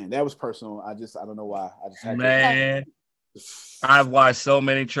it? Man, that was personal. I don't know why. I just had Man, I've watched so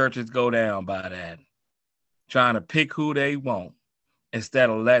many churches go down by that, trying to pick who they want instead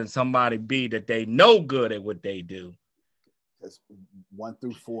of letting somebody be that they know good at what they do. That's 1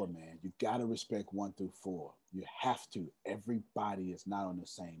 through 4, man. You got to respect 1 through 4. You have to. Everybody is not on the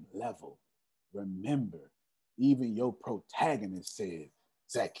same level. Remember, even your protagonist said,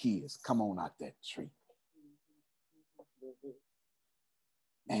 Zacchaeus, come on out that tree.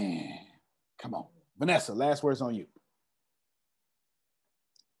 Man, come on. Vanessa, last words on you.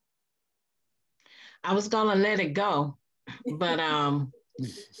 I was gonna let it go, but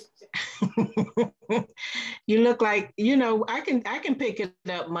you look like, I can pick it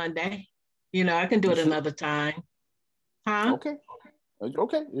up Monday. I can do it another time. Huh? Okay.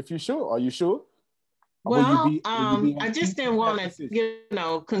 If you're sure. Are you sure? Well, I just didn't want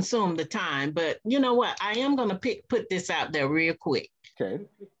to, consume the time, but you know what? I am going to put this out there real quick. Okay.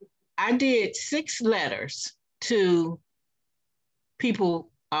 I did 6 letters to people,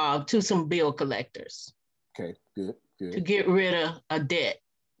 to some bill collectors. Okay, good. To get rid of a debt.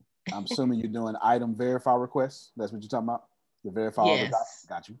 I'm assuming you're doing item verify requests. That's what you're talking about? The verify. Yes.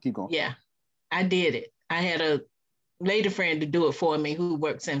 Got you. Keep going. Yeah, I did it. I had a lady friend to do it for me who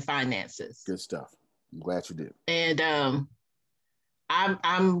works in finances. Good stuff. I'm glad you did. And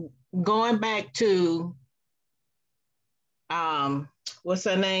I'm going back to what's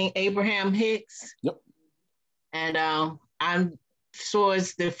her name? Abraham Hicks. Yep. And I'm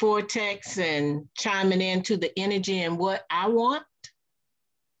towards the vortex and chiming into the energy and what I want.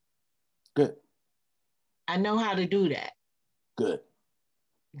 Good. I know how to do that. Good.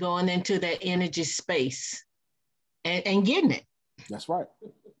 Going into that energy space and getting it. That's right.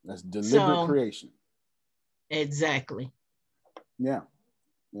 That's deliberate creation. Exactly. Yeah.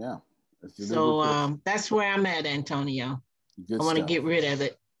 So that's where I'm at, Antonio. I want to get rid of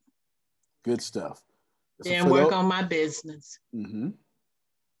it. Good stuff. Then work on my business. Mm-hmm.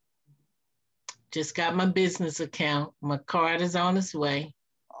 Just got my business account. My card is on its way.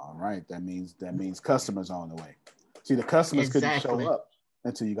 All right. That means customers on the way. See, the customers couldn't show up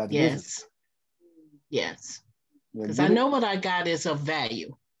until you got the business. Yes. Because I know what I got is of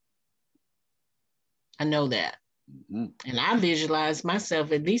value. I know that. Mm-hmm. And I visualize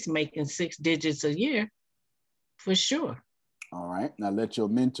myself at least making 6 digits a year for sure. All right. Now let your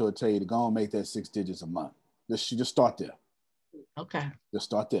mentor tell you to go and make that 6 digits a month. Just start there. Okay. Just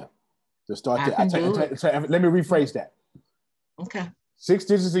start there. Let me rephrase that. Okay. 6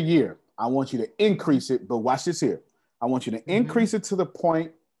 digits a year. I want you to increase it, but watch this here. I want you to increase it to the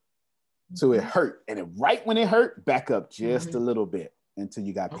point so it hurt. And right when it hurt, back up just a little bit until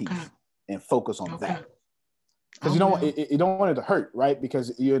you got peace. And focus on that. Because you don't want it to hurt, right?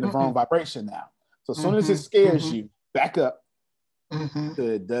 Because you're in the wrong vibration now. So as soon as it scares you, back up so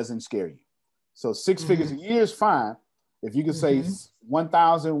it doesn't scare you. So 6 figures a year is fine. If you can say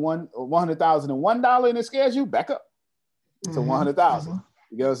 $100,001 and it scares you, back up to 100,000.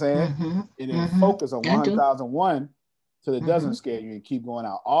 You get what I'm saying? And then focus on 100,001 so it doesn't scare you and keep going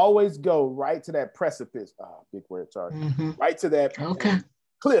out. Always go right to that precipice. Big word, sorry. Right to that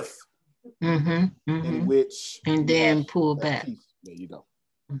cliff. In which and then pull back. There you go.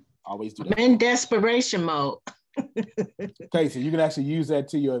 Always do that. I'm in desperation mode. Okay, so you can actually use that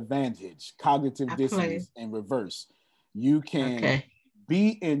to your advantage. Cognitive dissonance in reverse. You can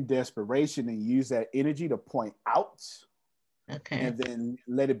be in desperation and use that energy to point out. Okay. And then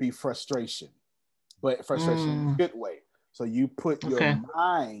let it be frustration. But frustration in a good way. So you put your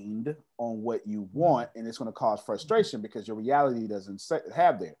mind on what you want, and it's going to cause frustration because your reality doesn't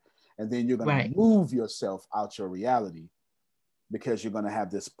have there. And then you're going to move yourself out your reality because you're going to have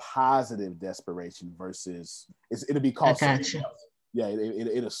this positive desperation versus it'll be called something else. Yeah,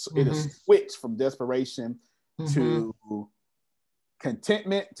 it'll switch from desperation to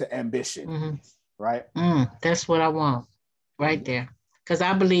contentment to ambition, right? That's what I want right there. Because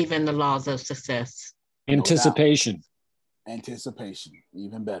I believe in the laws of success. Anticipation. Anticipation,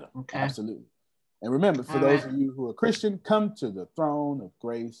 even better. Okay. Absolutely. And remember, for those of you who are Christian, come to the throne of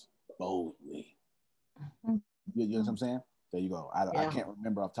grace boldly. You know what I'm saying? There you go. I can't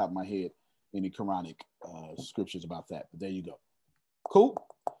remember off the top of my head any Quranic scriptures about that, but there you go. Cool.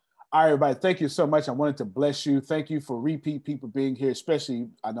 All right, everybody. Thank you so much. I wanted to bless you. Thank you for repeat people being here, especially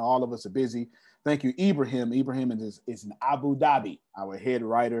I know all of us are busy. Thank you, Ibrahim. Ibrahim is in Abu Dhabi, our head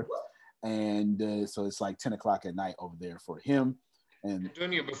writer. And so it's like 10 o'clock at night over there for him. And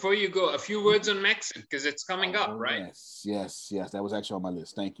Antonio, before you go, a few words on Mexit because it's coming up, right? Yes. That was actually on my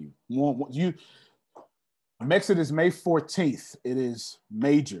list. Thank you. Mexit is May 14th. It is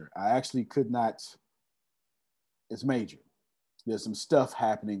major. I actually could not. It's major. There's some stuff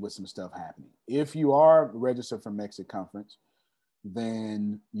happening with some stuff happening. If you are registered for Mexit Conference,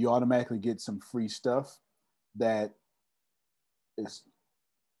 then you automatically get some free stuff that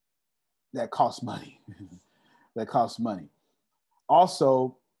costs money. That costs money.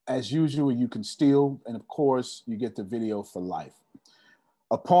 Also, as usual, you can steal, and of course, you get the video for life.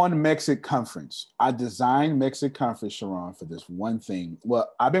 Upon Mexit Conference, I designed Mexit Conference, Sharon, for this one thing.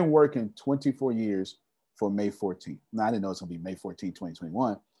 Well, I've been working 24 years for May 14th. Now, I didn't know it's going to be May 14th,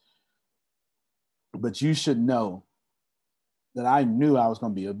 2021. But you should know that I knew I was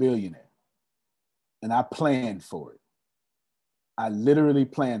going to be a billionaire. And I planned for it. I literally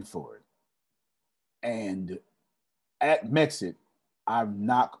planned for it. And at Mexit, I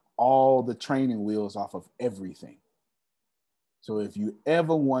knocked all the training wheels off of everything. So if you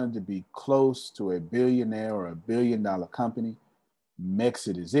ever wanted to be close to a billionaire or a $1 billion company,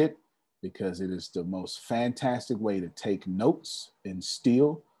 Mexit is it, because it is the most fantastic way to take notes and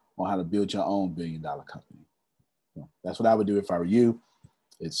steal on how to build your own $1 billion company. So that's what I would do if I were you.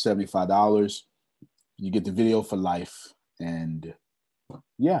 It's $75. You get the video for life, and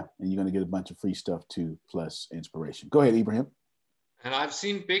you're going to get a bunch of free stuff too, plus inspiration. Go ahead, Ibrahim. And I've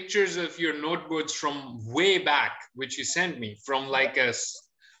seen pictures of your notebooks from way back, which you sent me from like a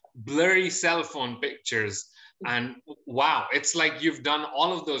blurry cell phone pictures. And wow, it's like you've done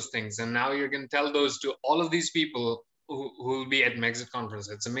all of those things. And now you're going to tell those to all of these people who will be at Mexit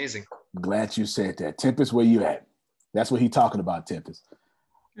Conference. It's amazing. Glad you said that. Tempest, where you at? That's what he's talking about, Tempest.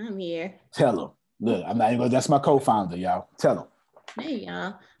 I'm here. Tell him. Look, I'm not even going to, that's my co-founder, y'all. Tell him. Hey,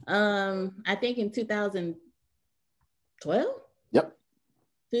 y'all. I think in 2012? Yep.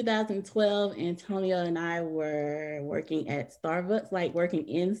 2012, Antonio and I were working at Starbucks, like working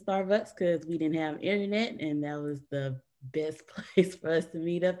in Starbucks because we didn't have internet, and that was the best place for us to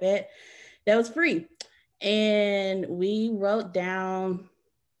meet up at. That was free. And we wrote down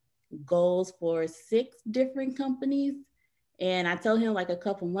goals for 6 different companies. And I told him like a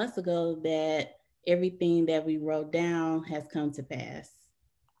couple months ago that everything that we wrote down has come to pass.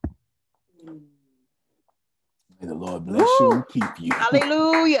 May the Lord bless you and keep you.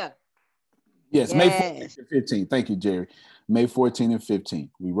 Hallelujah. Yes, May 14th and 15th. Thank you, Jerry. May 14th and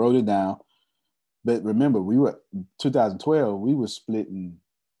 15th. We wrote it down. But remember, 2012, we were splitting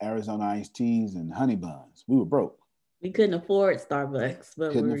Arizona iced teas and honey buns. We were broke. We couldn't afford Starbucks.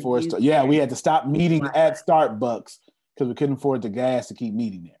 But we had to stop meeting at Starbucks because we couldn't afford the gas to keep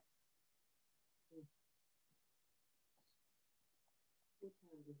meeting there.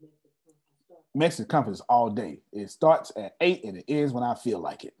 Mexit Conference all day. It starts at 8 and it ends when I feel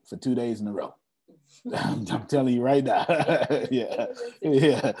like it for 2 days in a row. I'm telling you right now. yeah.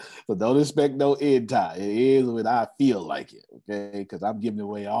 So don't expect no end time. It ends when I feel like it, okay? Because I'm giving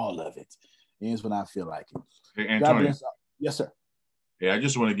away all of it. It ends when I feel like it. Hey, Antonio. Yes, sir. Yeah, I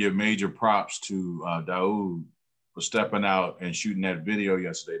just want to give major props to Daoud for stepping out and shooting that video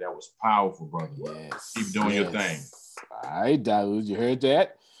yesterday. That was powerful, brother. Yes. Keep doing your thing. All right, Daoud, you heard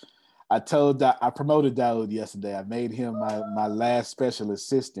that? I promoted Daoud yesterday. I made him my last special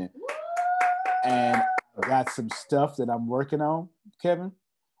assistant. And I got some stuff that I'm working on, Kevin.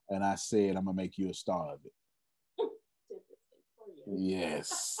 And I said, I'm going to make you a star of it.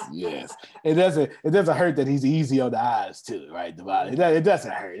 Yes. It doesn't hurt that he's easy on the eyes too, right? It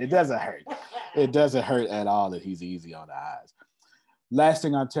doesn't hurt. It doesn't hurt at all that he's easy on the eyes. Last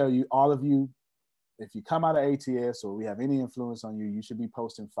thing I'll tell you, all of you, if you come out of ATS or we have any influence on you, you should be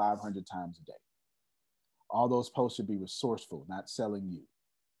posting 500 times a day. All those posts should be resourceful, not selling you.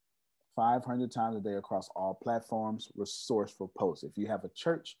 500 times a day across all platforms, resourceful posts. If you have a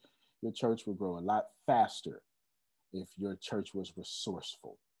church, your church will grow a lot faster if your church was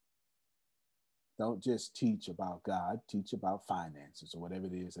resourceful. Don't just teach about God, teach about finances or whatever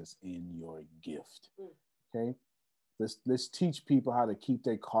it is that's in your gift. Okay? Let's teach people how to keep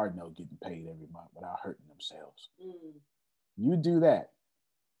their card note getting paid every month without hurting themselves. You do that,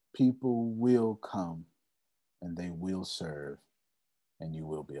 people will come and they will serve, and you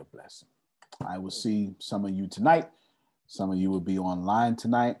will be a blessing. I will see some of you tonight. Some of you will be online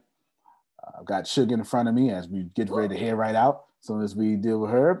tonight. I've got Sugar in front of me as we get ready to head right out. As soon as we deal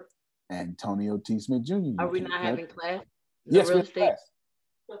with Herb, Antonio T. Smith Jr. Are we not having class? Yes, we have class.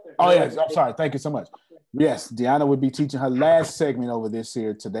 Oh, yes. I'm sorry. Thank you so much. Yes, Deanna would be teaching her last segment over this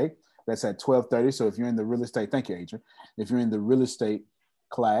here today. That's at 12:30. So if you're in the real estate, thank you, Adrian. If you're in the real estate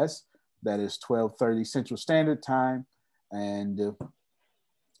class, that is 12:30 Central Standard Time. And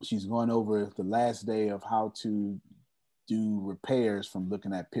she's going over the last day of how to do repairs from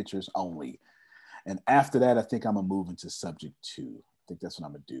looking at pictures only. And after that, I think I'm going to move into subject 2. I think that's what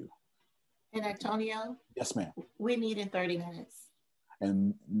I'm going to do. And Antonio? Yes, ma'am. We meet in 30 minutes.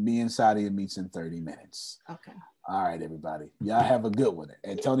 And me and Sadia meets in 30 minutes. Okay. All right, everybody. Y'all have a good one.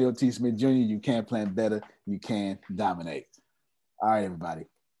 Antonio T. Smith Jr., you can plan better. You can dominate. All right, everybody.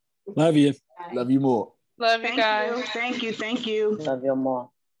 Love you. Love you more. Love you guys. Thank you. Thank you. Love you more.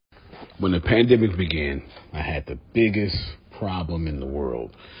 When the pandemic began, I had the biggest problem in the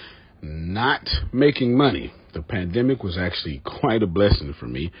world. Not making money. The pandemic was actually quite a blessing for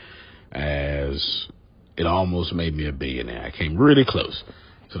me, as it almost made me a billionaire. I came really close.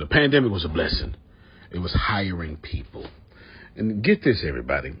 So the pandemic was a blessing. It was hiring people. And get this,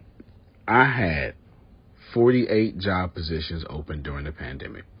 everybody. I had 48 job positions open during the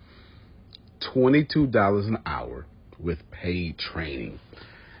pandemic. $22 an hour with paid training.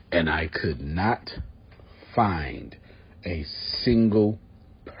 And I could not find a single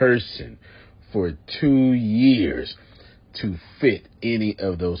person for 2 years to fit any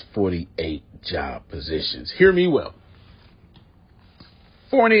of those 48 job positions. Hear me well.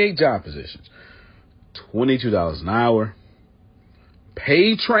 48 job positions, $22 an hour,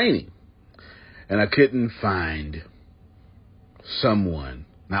 paid training, and I couldn't find someone,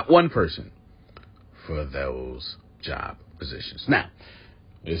 not one person, for those job positions. Now,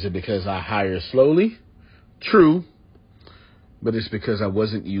 is it because I hire slowly? True, but it's because I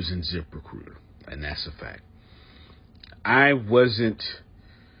wasn't using ZipRecruiter, and that's a fact. I wasn't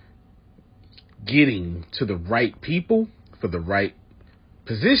getting to the right people for the right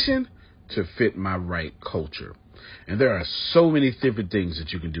position to fit my right culture. And there are so many different things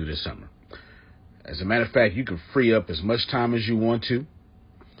that you can do this summer. As a matter of fact, you can free up as much time as you want to.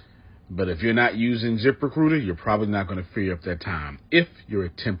 But if you're not using ZipRecruiter, you're probably not going to free up that time if you're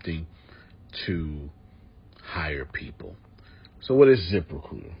attempting to hire people. So what is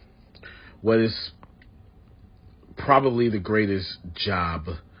ZipRecruiter? What is probably the greatest job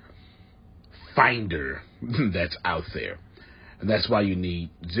finder that's out there. And that's why you need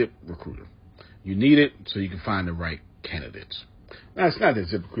ZipRecruiter. You need it so you can find the right candidates. Now, it's not that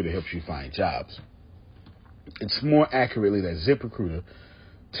ZipRecruiter helps you find jobs. It's more accurately that ZipRecruiter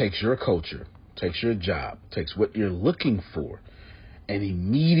takes your culture, takes your job, takes what you're looking for, and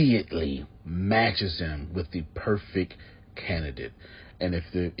immediately matches them with the perfect candidate. And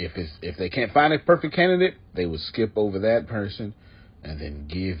if they can't find a perfect candidate, they will skip over that person and then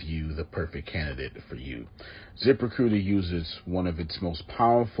give you the perfect candidate for you. ZipRecruiter uses one of its most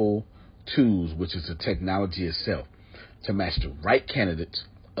powerful tools, which is the technology itself, to match the right candidates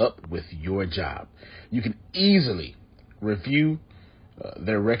up with your job. You can easily review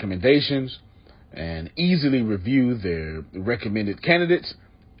their recommendations and easily review their recommended candidates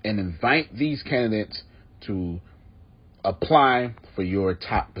and invite these candidates to apply for your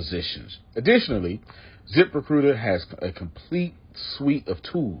top positions. Additionally, ZipRecruiter has a complete suite of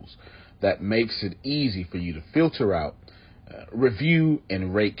tools that makes it easy for you to filter out, review,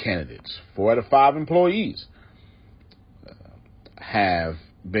 and rate candidates. 4 out of 5 employees have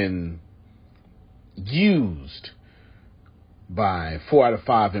been used by 4 out of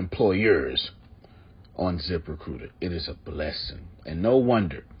 5 employers on ZipRecruiter. It is a blessing. And no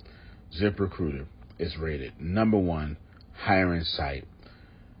wonder ZipRecruiter is rated #1 hiring site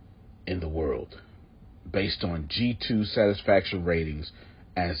in the world based on G2 satisfaction ratings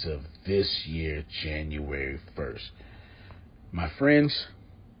as of this year, January 1st. My friends,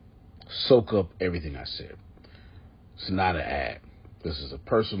 soak up everything I said. It's not an ad. This is a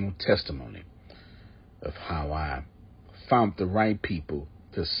personal testimony of how I found the right people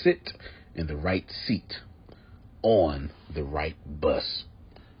to sit in the right seat on the right bus.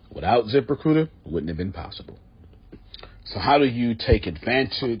 Without ZipRecruiter, it wouldn't have been possible. So how do you take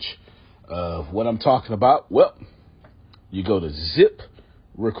advantage of what I'm talking about? Well, you go to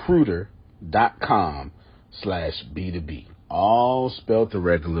ZipRecruiter.com/B2B. All spelled the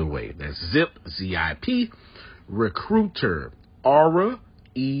regular way. That's Zip, Z-I-P, Recruiter, Aura,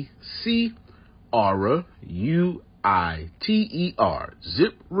 E-C, Aura, U-I-T-E-R.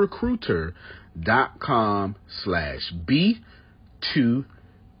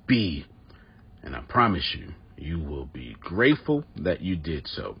 ZipRecruiter.com/B2B. And I promise you, you will be grateful that you did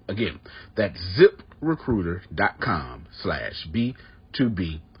so. Again, that's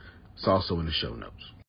ZipRecruiter.com/B2B. It's also in the show notes.